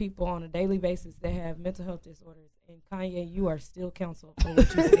deal with people on a daily basis that have mental health disorders. And Kanye, you are still canceled for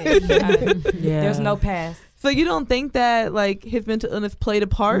what you said. There's no pass. So you don't think that like his mental illness played a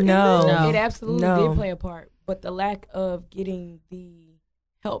part? No. It absolutely did play a part. But the lack of getting the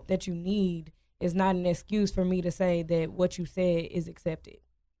help that you need is not an excuse for me to say that what you said is accepted,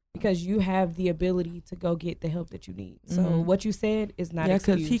 because you have the ability to go get the help that you need. So what you said is not excuse.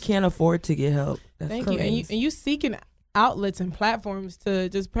 Yeah, because he can't afford to get help. That's Thank correct. you. And you seeking outlets and platforms to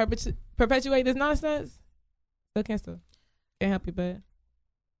just perpetuate this nonsense. Still can't help you, but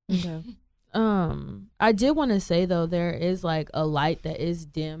okay. I did want to say though, there is like a light that is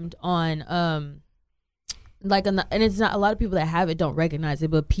dimmed on like, and it's not a lot of people that have it don't recognize it,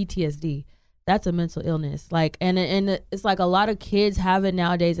 but PTSD. that's a mental illness. Like, and it's like a lot of kids have it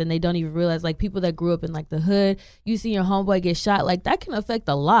nowadays and they don't even realize, like people that grew up in like the hood, you see your homeboy get shot, like that can affect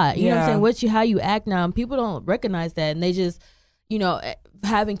a lot. You know what I'm saying? How you act now, and people don't recognize that, and they just, you know,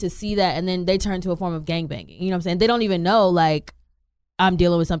 having to see that, and then they turn to a form of gangbanging. You know what I'm saying? They don't even know, like, I'm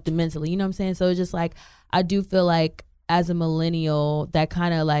dealing with something mentally. You know what I'm saying? So it's just like, I do feel like as a millennial, that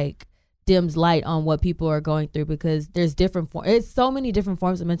kind of like dims light on what people are going through, because there's it's so many different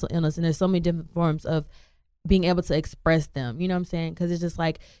forms of mental illness, and there's so many different forms of being able to express them. You know what I'm saying? Because it's just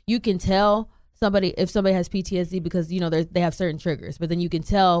like, you can tell if somebody has PTSD because, you know, they have certain triggers, but then you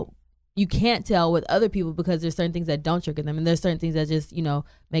can't tell with other people because there's certain things that don't trigger them, and there's certain things that just, you know,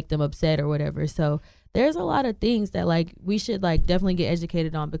 make them upset or whatever. So there's a lot of things that like we should like definitely get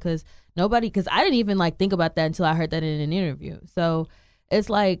educated on, because I didn't even like think about that until I heard that in an interview. So it's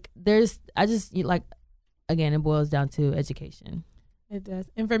like again, it boils down to education. It does.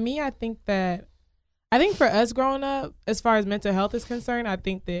 And for me, I think for us growing up, as far as mental health is concerned, I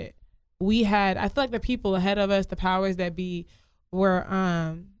think that I feel like the people ahead of us, the powers that be, were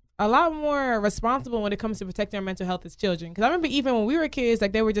a lot more responsible when it comes to protecting our mental health as children. Because I remember even when we were kids,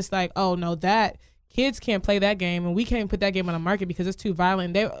 like they were just like, oh no, that kids can't play that game, and we can't put that game on the market because it's too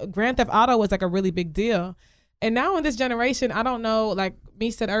violent. Grand Theft Auto was like a really big deal. And now in this generation, I don't know, like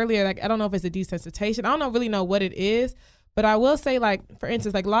me said earlier, like I don't know if it's a desensitization. I don't really know what it is, but I will say, like, for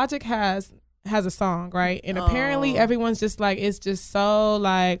instance, like Logic has a song, right? And apparently everyone's just like, it's just so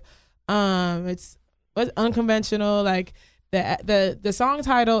like, it's unconventional. Like the song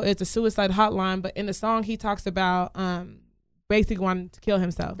title is a suicide hotline, but in the song he talks about basically wanting to kill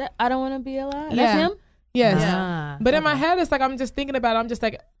himself. I don't want to be alive. Yeah. That's him? Yes. Ah, but in my head, it's like, I'm just thinking about it. I'm just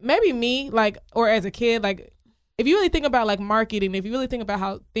like, maybe me, like, or as a kid, like, if you really think about like marketing, if you really think about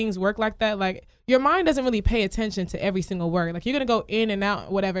how things work like that, like your mind doesn't really pay attention to every single word. Like you're going to go in and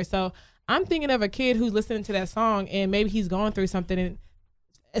out, whatever. So I'm thinking of a kid who's listening to that song and maybe he's going through something. And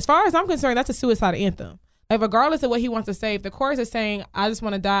as far as I'm concerned, that's a suicide anthem. Like regardless of what he wants to say, if the chorus is saying, I just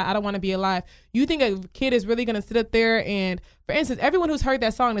want to die, I don't want to be alive, you think a kid is really going to sit up there and, for instance, everyone who's heard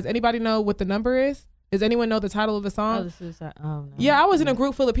that song, does anybody know what the number is? Does anyone know the title of the song? Oh, the suicide. Oh, no. Yeah, I was in a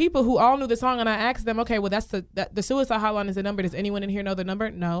group full of people who all knew the song, and I asked them, okay, well, that's the suicide hotline is the number. Does anyone in here know the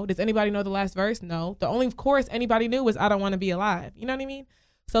number? No. Does anybody know the last verse? No. The only chorus anybody knew was I don't want to be alive. You know what I mean?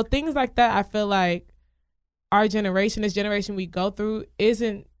 So things like that, I feel like our generation, this generation we go through,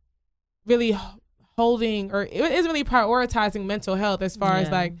 isn't really holding, or it isn't really prioritizing mental health as far as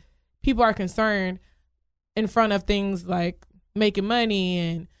like people are concerned in front of things like making money,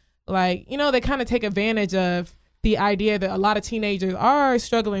 and like, you know, they kind of take advantage of the idea that a lot of teenagers are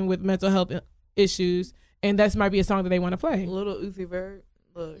struggling with mental health issues, and that might be a song that they want to play. Little Uzi Vert.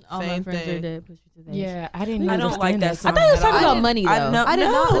 Look, all same my friends thing. are dead. Push me to the edge. Yeah, I didn't like that song. I thought he was talking about money though. I did not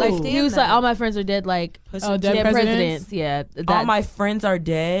understand Like, he was like, all my friends are dead. Like, dead presidents. Yeah, all my friends are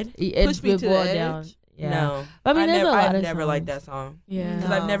dead. Push me to the edge. Yeah. No, I mean, there's a lot I've of never songs. liked that song. Yeah. Because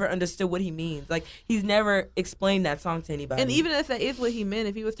I've never understood what he means. Like, he's never explained that song to anybody. And even if that is what he meant,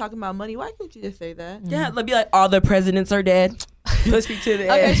 if he was talking about money, why couldn't you just say that? yeah, like, be like, all the presidents are dead. Push me to the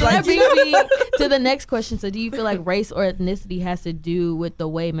Okay, edge. so Like, that brings me to the next question. So do you feel like race or ethnicity has to do with the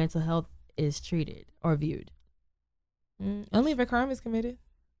way mental health is treated or viewed? Only if a crime is committed.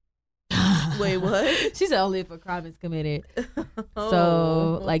 Wait, what? She said only if a crime is committed. Oh.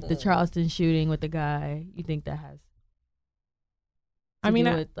 So like the Charleston shooting with the guy, you think that has to do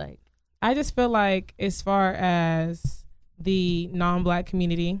with like, I just feel like as far as the non-black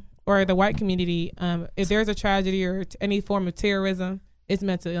community or the white community, if there's a tragedy or any form of terrorism, it's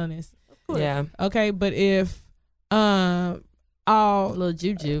mental illness. yeah. Okay, but if little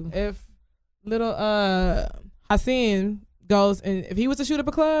Juju, if little Hassan goes, and if he was to shoot up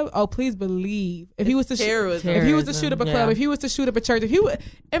a club, oh please believe, if he was to terrorism. if he was to shoot up a club, if he was to shoot up a church, if he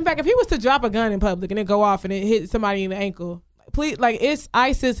was to drop a gun in public and it go off and it hit somebody in the ankle, please, like, it's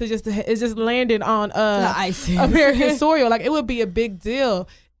ISIS is just landed on American soil. Like, it would be a big deal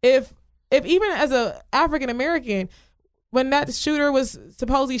if even as a African American, when that shooter was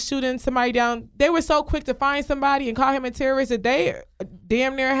supposedly shooting somebody down, they were so quick to find somebody and call him a terrorist that they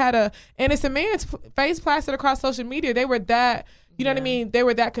damn near had a innocent man's face plastered across social media. They were that, you know what I mean? They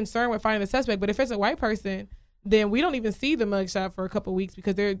were that concerned with finding the suspect. But if it's a white person, then we don't even see the mugshot for a couple of weeks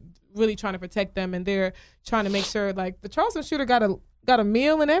because they're really trying to protect them, and they're trying to make sure, like, the Charleston shooter got a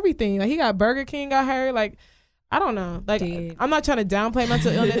meal and everything. Like, he got Burger King, got hired. Like, I don't know. Like, I'm not trying to downplay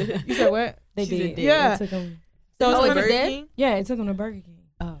mental illness. You said what? They did. Yeah. It took him, So Oh, it's Burger King? yeah, it took him to Burger King.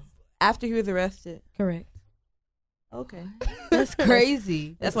 oh, After he was arrested. Correct. Okay. that's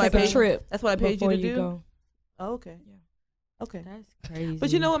crazy. That's why I Take a paid trip. That's what I paid you before to do. go. Oh, okay. Okay. That's crazy.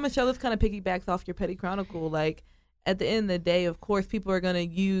 But you know what, Michelle, this kind of piggybacks off your Petty Chronicle. Like, at the end of the day, of course, people are going to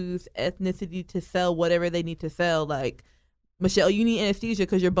use ethnicity to sell whatever they need to sell. Like, Michelle, you need anesthesia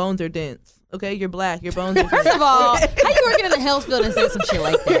because your bones are dense. Okay, you're black. Your bones are dense. First of all, how you working in the health field and say some shit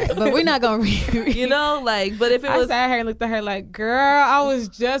like that? But we're not gonna You know, like, but if it I was, sat here and looked at her like, girl, I was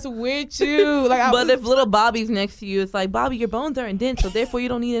just with you. Like, but if little Bobby's next to you, it's like, Bobby, your bones aren't dense, so therefore you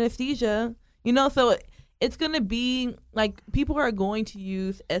don't need anesthesia. You know, so it's gonna be like people are going to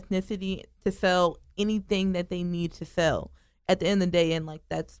use ethnicity to sell anything that they need to sell at the end of the day, and like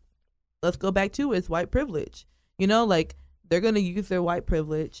let's go back to it's white privilege. You know, like they're gonna use their white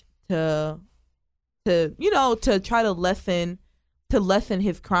privilege to try to lessen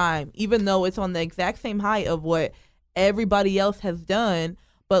his crime, even though it's on the exact same height of what everybody else has done.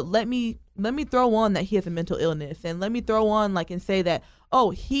 But let me throw on that he has a mental illness, and let me throw on like and say that,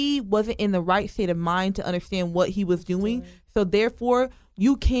 oh, he wasn't in the right state of mind to understand what he was doing, so therefore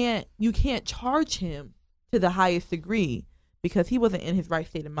you can't charge him to the highest degree because he wasn't in his right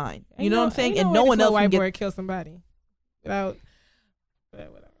state of mind. You know what I'm saying? And no one else can white get boy kill somebody without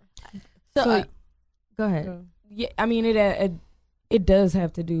whatever. So, go ahead. Yeah, I mean it does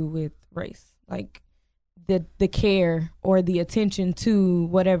have to do with race, like the care or the attention to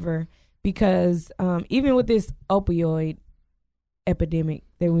whatever, because even with this opioid epidemic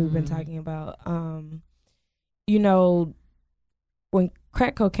that we've been talking about, you know, when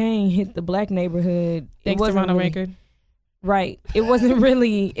crack cocaine hit the black neighborhood, Thanks to Ronald Reagan. Right, it wasn't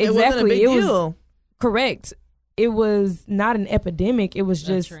really it wasn't a big deal. Correct. It was not an epidemic. It was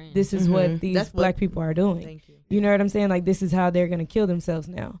just, this is what these black people are doing. Thank you. You know what I'm saying? Like, this is how they're going to kill themselves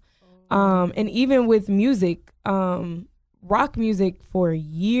now. And even with music, rock music for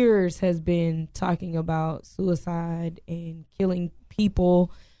years has been talking about suicide and killing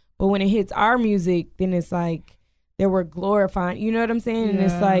people. But when it hits our music, then it's like they were glorifying, you know what I'm saying? And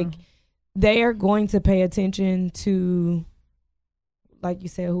it's like they are going to pay attention to, like you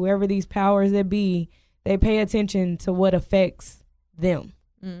said, whoever these powers that be, they pay attention to what affects them.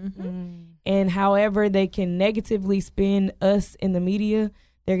 And however they can negatively spin us in the media,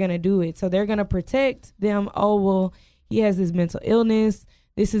 they're going to do it. So they're going to protect them. Oh, well, he has this mental illness.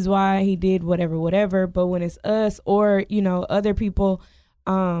 This is why he did whatever. But when it's us or, you know, other people,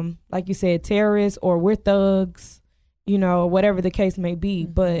 like you said, terrorists or we're thugs, you know, whatever the case may be.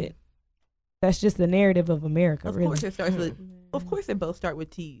 But that's just the narrative of America, Of really. course it starts with, of course they both start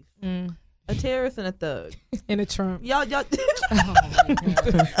with T's. A terrorist and a thug. And a Trump. Y'all.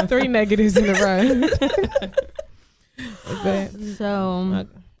 Three negatives in a row. So,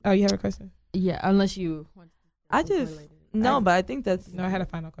 oh, you have a question? yeah, unless you want to. I just no, but I think that's No, I had a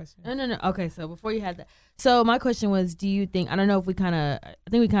final question. No. Okay, so before you had that, so my question was, do you think, I don't know if I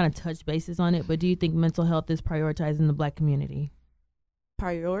think we kind of touched bases on it, but do you think mental health is prioritized in the black community?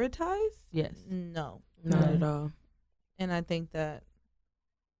 prioritize. Yes. No, Not at all. and I think that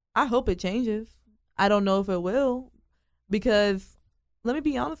I hope it changes. I don't know if it will, because let me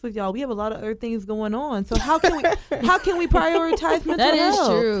be honest with y'all, we have a lot of other things going on. So how can we prioritize mental That is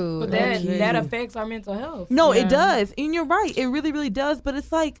health? true. But That is that true. affects our mental health. No, Yeah. it does. And you're right. It really, really does. But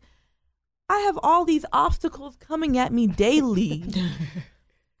it's like, I have all these obstacles coming at me daily.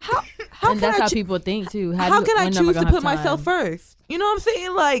 How And can that's I how choo- people think too. how can I when am choose to gonna put have myself time? first? You know what I'm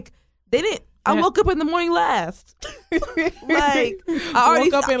saying? Like, they didn't. I Yeah. woke up in the morning last. Like, I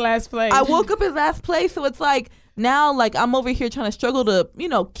Woke up in last place. I woke up in last place, so it's like now, like I'm over here trying to struggle to,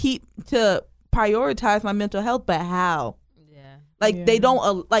 keep to prioritize my mental health, but how? Yeah. Like they Yeah.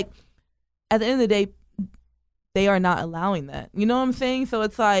 don't like. At the end of the day, they are not allowing that. You know what I'm saying? So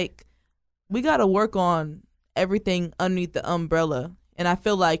it's like we got to work on everything underneath the umbrella, and I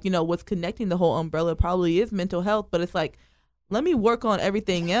feel like what's connecting the whole umbrella probably is mental health, but it's like let me work on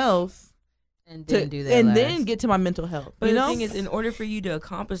everything else. And then do that. And then get to my mental health. But you the know? thing is, in order for you to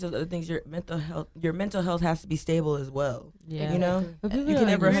accomplish those other things, your mental health has to be stable as well. Yeah. You know, But people you don't can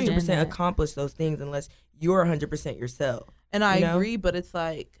never understand 100% that. accomplish those things unless you're 100% yourself. And I you know? agree, but it's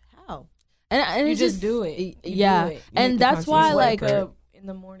like how? And You it's just do it. You yeah. do it. You And make the that's why, conscious like, effort. Up in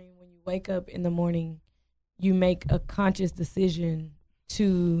the morning, when you wake up in the morning, you make a conscious decision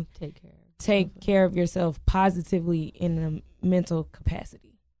to take care of yourself positively in a mental capacity.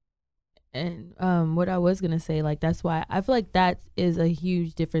 And what I was gonna say, like, that's why I feel like that is a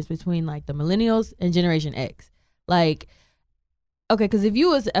huge difference between like the millennials and Generation X. Like, okay, because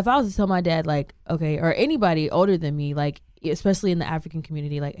if I was to tell my dad, like, okay, or anybody older than me, like, especially in the African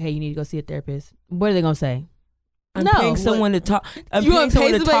community, like, hey, you need to go see a therapist, what are they gonna say? I'm No. paying someone to talk. I'm You paying want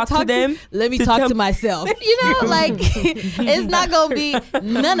someone to somebody talk to them. Let me to talk tell- to myself. You know, like it's not gonna be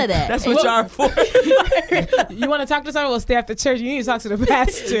none of that. That's what y'all are for. You want to talk to someone? Well, stay after church. You need to talk to the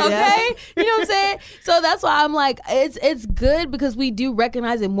pastor. Okay, you know what I'm saying? So that's why I'm like, it's good because we do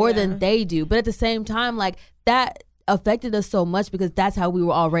recognize it more than they do, but at the same time, like that affected us so much because that's how we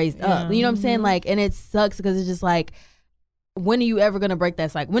were all raised up. You know what I'm saying? Like, and it sucks because it's just like, when are you ever gonna break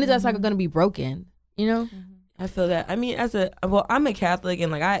that cycle? When is that cycle gonna be broken? You know? I feel that. I mean, I'm a Catholic,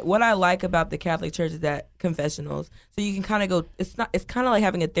 and like what I like about the Catholic Church is that confessionals. So you can kind of go. It's kind of like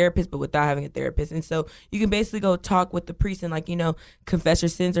having a therapist, but without having a therapist. And so you can basically go talk with the priest and confess your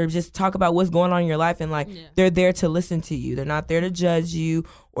sins or just talk about what's going on in your life. And they're there to listen to you. They're not there to judge you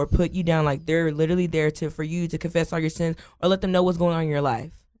or put you down. Like they're literally there for you to confess all your sins or let them know what's going on in your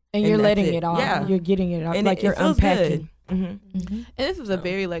life. And you're that's letting it off. Yeah. You're getting it off. And like it you're feels unpacking. good. Mm-hmm. And this is a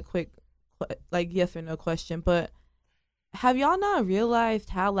very quick, yes or no question, but have y'all not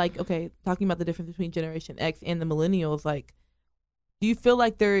realized how talking about the difference between Generation X and the millennials, do you feel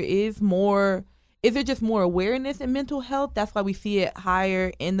like there is more? Is there just more awareness in mental health? That's why we see it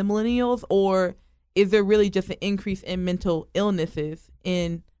higher in the millennials, or is there really just an increase in mental illnesses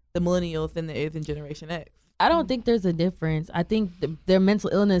in the millennials than there is in Generation X? I don't think there's a difference. I think their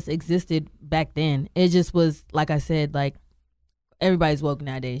mental illness existed back then. It just was, like I said, like everybody's woke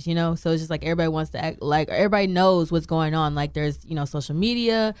nowadays, you know? So it's just like everybody wants to act like everybody knows what's going on. Like there's, social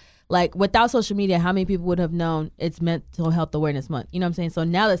media. Like without social media, how many people would have known it's Mental Health Awareness Month? You know what I'm saying? So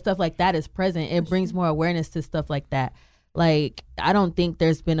now that stuff like that is present, it brings more awareness to stuff like that. Like I don't think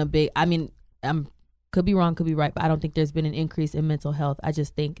there's been could be wrong, could be right, but I don't think there's been an increase in mental health. I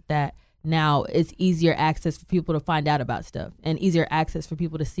just think that now it's easier access for people to find out about stuff and easier access for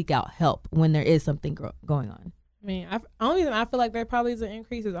people to seek out help when there is something going on. I mean, only reason I feel like there probably is an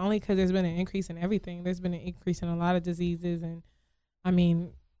increase is only because there's been an increase in everything. There's been an increase in a lot of diseases, and I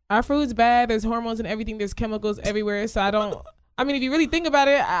mean, our food's bad. There's hormones and everything. There's chemicals everywhere. So if you really think about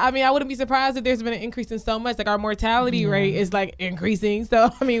it, I wouldn't be surprised if there's been an increase in so much. Like our mortality rate is increasing. So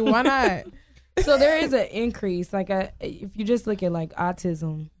why not? So there is an increase. If you just look at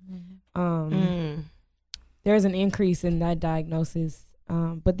autism, there's an increase in that diagnosis.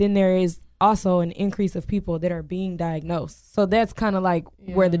 But then there is also an increase of people that are being diagnosed. So that's kind of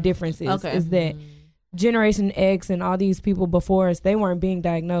where the difference is. Okay. Is that Generation X and all these people before us, they weren't being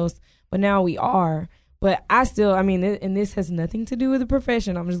diagnosed, but now we are. But I still, and this has nothing to do with the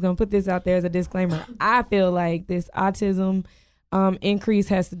profession. I'm just going to put this out there as a disclaimer. I feel like this autism increase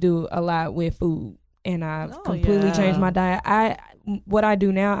has to do a lot with food. And I've completely changed my diet. What I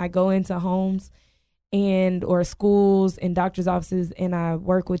do now, I go into homes or schools and doctor's offices, and I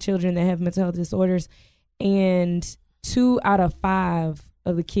work with children that have mental health disorders, and 2 out of 5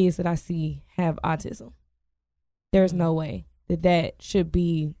 of the kids that I see have autism. There's no way that should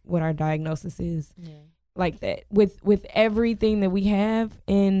be what our diagnosis is. Like that with everything that we have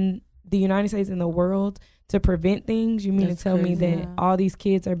in the United States and the world to prevent things. You mean to tell me that all these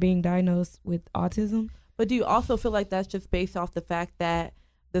kids are being diagnosed with autism? But do you also feel like that's just based off the fact that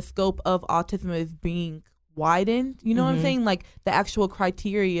the scope of autism is being widened? You know what I'm saying? Like the actual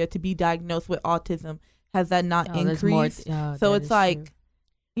criteria to be diagnosed with autism, has that not increased? So it's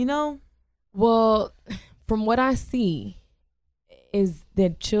true. Well, from what I see is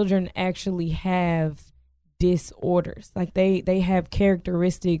that children actually have disorders. Like they have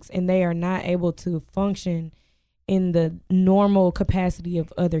characteristics and they are not able to function in the normal capacity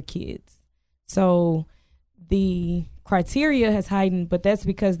of other kids. So the criteria has heightened, but that's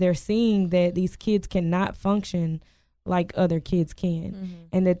because they're seeing that these kids cannot function like other kids can,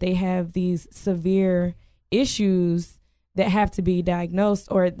 and that they have these severe issues that have to be diagnosed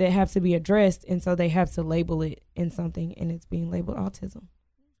or that have to be addressed, and so they have to label it in something, and it's being labeled autism.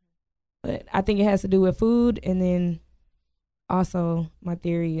 But I think it has to do with food, and then also my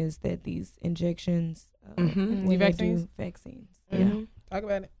theory is that these injections, when The they vaccines? do vaccines. Talk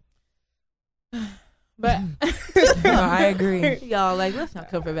about it. But No, I agree. Y'all let's not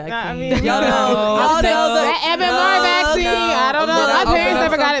cover vaccines. I mean, y'all no. know the that MMR vaccine. I don't know. My parents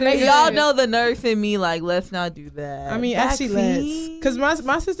never got it. They y'all good. know the nurse in me. Let's not do that. I mean, actually, let's. Because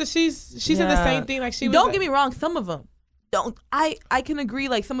my sister, she said the same thing. Like she was. Don't get me wrong. Some of them don't. I can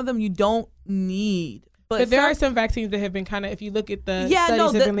agree. Some of them you don't need. But there are some vaccines that have been kind of, if you look at the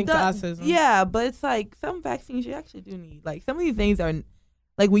studies, have been linked to autism. Yeah, but it's some vaccines you actually do need. Some of these things are.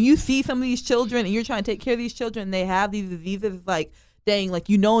 When you see some of these children and you're trying to take care of these children and they have these diseases, it's dang,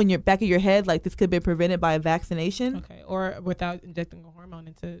 in your back of your head, this could have been prevented by a vaccination. Okay, or without injecting a hormone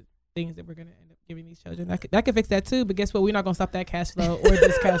into things that we're going to end up giving these children. That could fix that too. But guess what? We're not gonna stop that cash flow or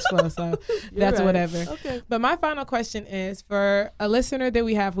this cash flow. So that's right. whatever. Okay. But my final question is for a listener that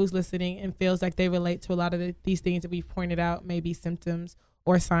we have who's listening and feels like they relate to a lot of these things that we've pointed out, maybe symptoms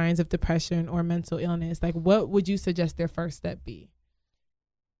or signs of depression or mental illness. Like, what would you suggest their first step be?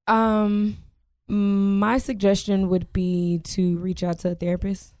 My suggestion would be to reach out to a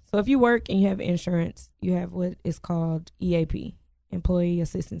therapist. So if you work and you have insurance, you have what is called EAP, Employee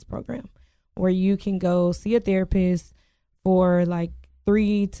Assistance Program, where you can go see a therapist for like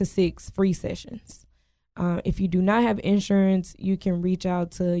 3 to 6 free sessions. If you do not have insurance, you can reach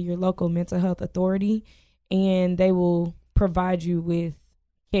out to your local mental health authority, and they will provide you with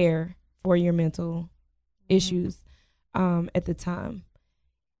care for your mental issues at the time.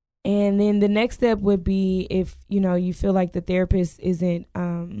 And then the next step would be if, you feel like the therapist isn't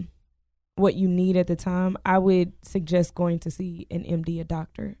what you need at the time, I would suggest going to see an MD, a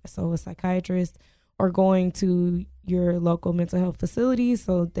doctor, so a psychiatrist, or going to your local mental health facilities.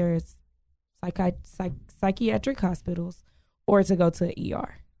 So there's psychiatric hospitals, or to go to an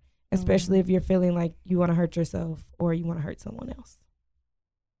ER, especially if you're feeling like you want to hurt yourself or you want to hurt someone else.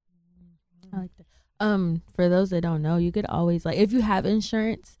 I like that. For those that don't know, you could always, like, if you have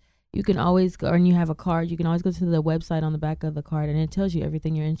insurance, you can always go, and you have a card, you can always go to the website on the back of the card, and it tells you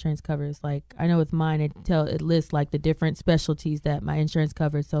everything your insurance covers. Like, I know with mine, it lists like the different specialties that my insurance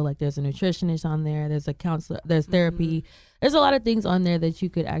covers. So like, there's a nutritionist on there, there's a counselor, there's therapy, there's a lot of things on there that you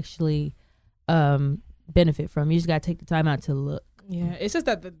could actually benefit from. You just gotta take the time out to look. Yeah, it's just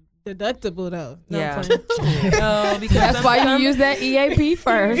that the deductible though. No, Yeah. I'm playing. No, because That's why you use that EAP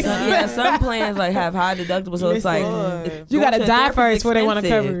first. Yeah, some plans like have high deductibles, so it's like You gotta going to die therapy first is before they want to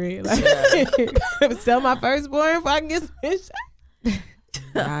expensive. cover it. Like, sell my firstborn if I can get some insurance.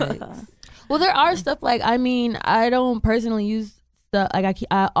 Yikes. Well, there are stuff like, I mean, I don't personally use stuff like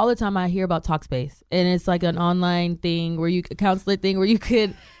I all the time I hear about Talkspace, and it's like an online thing where a counselor thing where you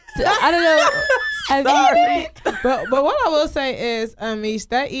could, I don't know. Sorry. But what I will say is, Mish,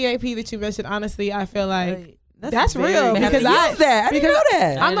 that EAP that you mentioned, honestly, I feel like that's very real bad. because I didn't know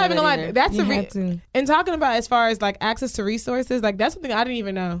that. I'm not even gonna lie. either. That's You the have to. and talking about as far as like access to resources, like that's something I didn't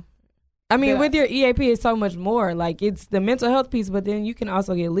even know. I mean, Yeah. with your EAP, it's so much more. Like, it's the mental health piece, but then you can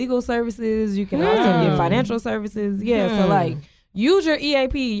also get legal services. You can also get financial services. Yeah, so like, use your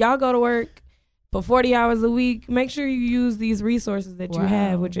EAP. Y'all go to work for 40 hours a week. Make sure you use these resources that you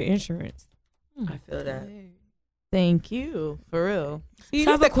have with your insurance. I feel that. Thank you. For real. See,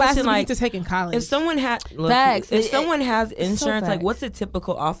 So I have these a the classes question, we like, need to take in college. If someone had Facts. if It- someone has it's so insurance, like facts. what's a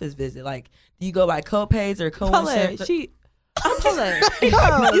typical office visit? Like, do you go by co-pays or Paulette, co-insurance? I'm just you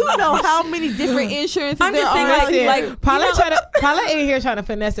know how many different insurances I'm there just saying, are out like- there. like- Paulette in here trying to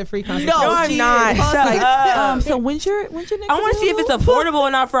finesse a free consultation. No, I'm she not. is. Shut Like, up. so when's your next I want to see if it's available? affordable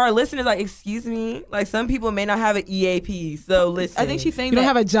or not for our listeners. Like, excuse me, like some people may not have an EAP, so listen. I think she's saying You don't that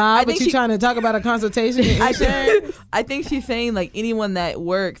have a job, I but think you she- trying to talk about a consultation. and insurance. I think she's saying like anyone that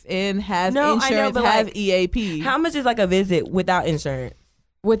works and has No, I know, insurance but, has like, EAP. how much is like a visit without insurance?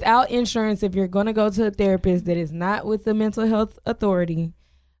 Without insurance, if you're going to go to a therapist that is not with the mental health authority,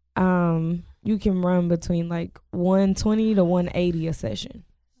 you can run between like $120 to $180 a session.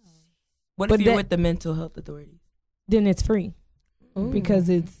 What But if you're that- with the mental health authority? Then it's free because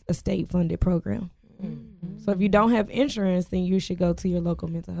it's a state-funded program. So if you don't have insurance, then you should go to your local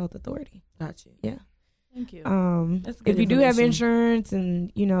mental health authority. Got you. Yeah. Thank you. That's good If you do have information. insurance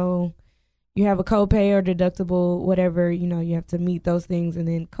and you have a copay or deductible, whatever, you have to meet those things, and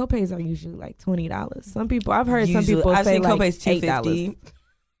then copays are usually like $20. Some people, I've heard some people I've say seen like copays $8.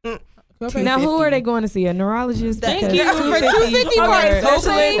 $250. Now, who are they going to see? A neurologist? Thank Because- you. For $250 for a specialist.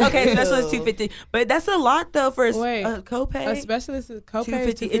 copay? Okay, specialist $250, but that's a lot though for Wait, a copay. a specialist is copay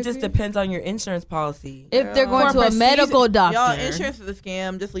is $250. It just depends on your insurance policy. If they're going For to a procedure- medical doctor, Y'all, insurance is a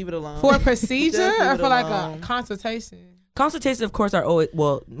scam. Just leave it alone. for a procedure Just leave or it for like alone. a consultation. Consultations, of course, are always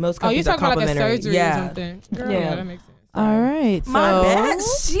most Oh, you companies are talking about like a complimentary. surgery yeah. or something? Girl, Yeah. yeah, that makes sense. All right. So, My bad.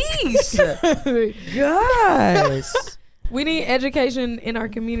 Sheesh. Gosh. We need education in our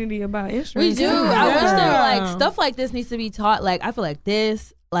community about insurance. we do. too. I wish there Yeah. like stuff like this needs to be taught. Like, I feel like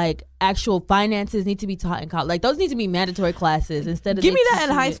this, like actual finances need to be taught in college. Like, those need to be mandatory classes instead of give they me that in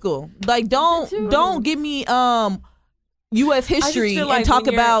teaching high it. school. Like, don't give me U.S. history feel like and talk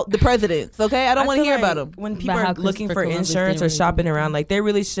when you're- about the presidents. Okay, I don't want to feel hear like about them. when About people how are looking Christopher for Columbus insurance or didn't really shopping do around, like they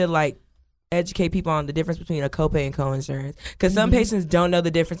really should like educate people on the difference between a copay and co-insurance, because some patients don't know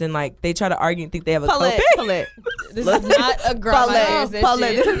the difference, and like they try to argue and think they have a copay. Paulette. This is not a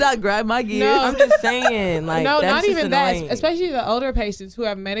Paulette, this is not grind my gears. No. I'm just saying, like, no, that's not just even annoying. that. Especially the older patients who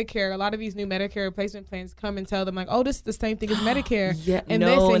have Medicare. A lot of these new Medicare replacement plans come and tell them like, "Oh, this is the same thing as Medicare." Yeah, and no,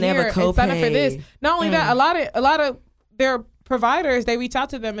 this and and they have a here, and sign up for this. copay. Not only that, a lot of their providers, they reach out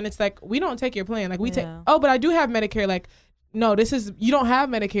to them and it's like, "We don't take your plan. Like we take. Oh, but I do have Medicare. Like, no, this is you don't have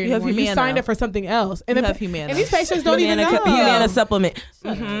Medicare You have anymore. You Humana. signed up for something else." And You then- have Humana. and these patients don't even know. Humana supplement.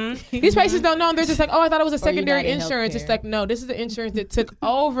 Mm-hmm. These patients don't know. And they're just like, "Oh, I thought it was a secondary United insurance." It's Healthcare. like, no, this is the insurance that took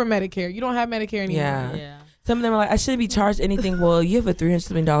over Medicare. You don't have Medicare anymore. Yeah. Some of them are like, I shouldn't be charged anything. Well, you have a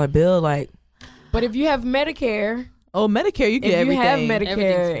 $300 bill. Like, But if you have Medicare, Oh, Medicare, you get if everything. you have Medicare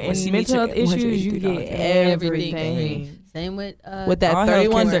Everything's Once and you meet mental your health issues, you $183 get Everything. everything. Same with with that all $31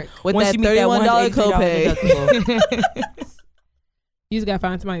 healthcare. with Once that you meet that $31 $183 copay. deductible. You just gotta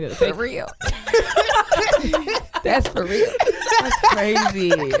find somebody to For take. real. That's for real. That's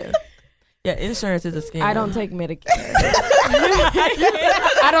crazy. Yeah, insurance is a scam. I don't take Medicare.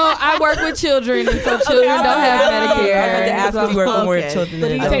 I work with children, and so children don't have Medicare. I had to ask if you work with more Okay. children So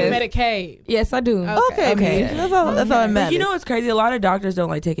do than you adults. take Medicaid? Yes, I do. Okay, Okay. That's all that But matters. you know what's crazy? A lot of doctors don't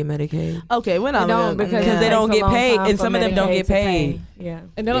like taking Medicaid. Okay, we're not They don't gonna- because yeah. they it don't takes a get long paid, time and for some of them don't Medicaid get to paid. pay. Yeah.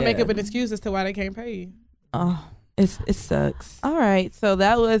 And they don't make Yeah. up an excuse as to why they can't pay you. Oh. It sucks. All right, so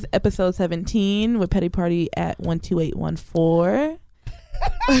that was episode 17 with Petty Party at 12814.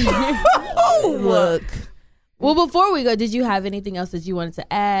 Look, Well, before we go, did you have anything else that you wanted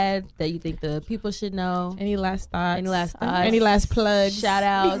to add that you think the people should know? Any last thoughts? Any last thoughts? Any last plugs? Shout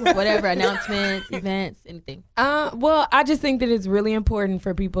outs, whatever, announcements, events, anything. Well, I just think that it's really important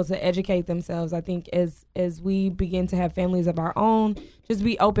for people to educate themselves. I think as we begin to have families of our own, just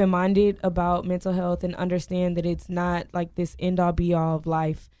be open-minded about mental health and understand that it's not like this end-all be-all of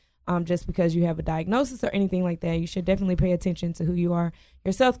life. Just because you have a diagnosis or anything like that, you should definitely pay attention to who you are,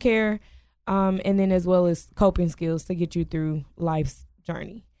 your self-care, and then as well as coping skills to get you through life's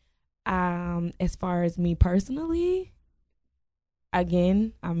journey. As far as me personally,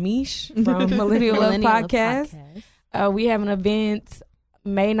 again, I'm Mish from Millennial Love Podcast. We have an event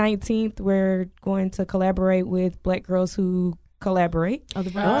May 19th. We're going to collaborate with Black Girls Who Collaborate. Oh, the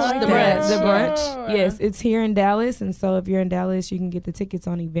Oh, brunch. The yeah. brunch. The brunch. Sure. Yes, it's here in Dallas. And so if you're in Dallas, you can get the tickets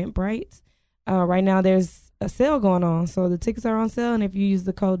on Eventbrite. Right now there's a sale going on. So the tickets are on sale. And if you use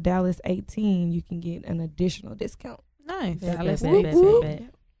the code Dallas18, you can get an additional discount. nice. Dallas. Bet, bet, bet,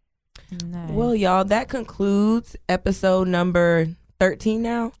 bet. Nice. Well, y'all, that concludes episode number 13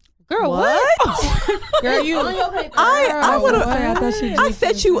 now. Girl, what? Girl, you. I would have. I thought she I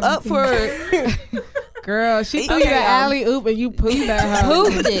set you up for. Girl, she threw you Okay, the alley oop and you pooped that hoe.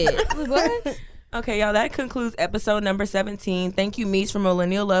 Who did? What? Okay, y'all, that concludes episode number 17. Thank you, Mies from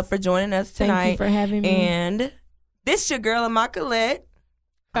Millennial Love, for joining us Thank tonight. you for having me. And this your girl, Immaculate.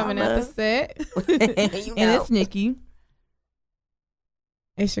 Coming at the set. you And know. it's Nikki.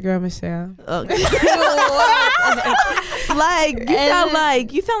 It's your girl, Michelle. Okay.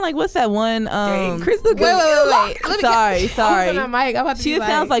 you sound like what's that one? Crystal, Wait. Let me Sorry. Who's on the mic? I'm about to She be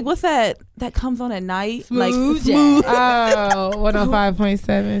sounds like what's that comes on at night? Like Smooth smooth. Oh,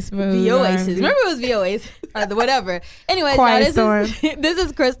 105.7 smooth. VOAs. Remember it was VOAs or the whatever. Anyways, Quiet y'all, this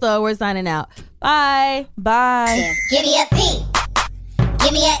is Crystal. We're signing out. Bye. Bye. Give me a P.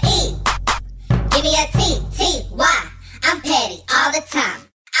 Give me a E. Give me a T. T. Y. I'm petty all the time.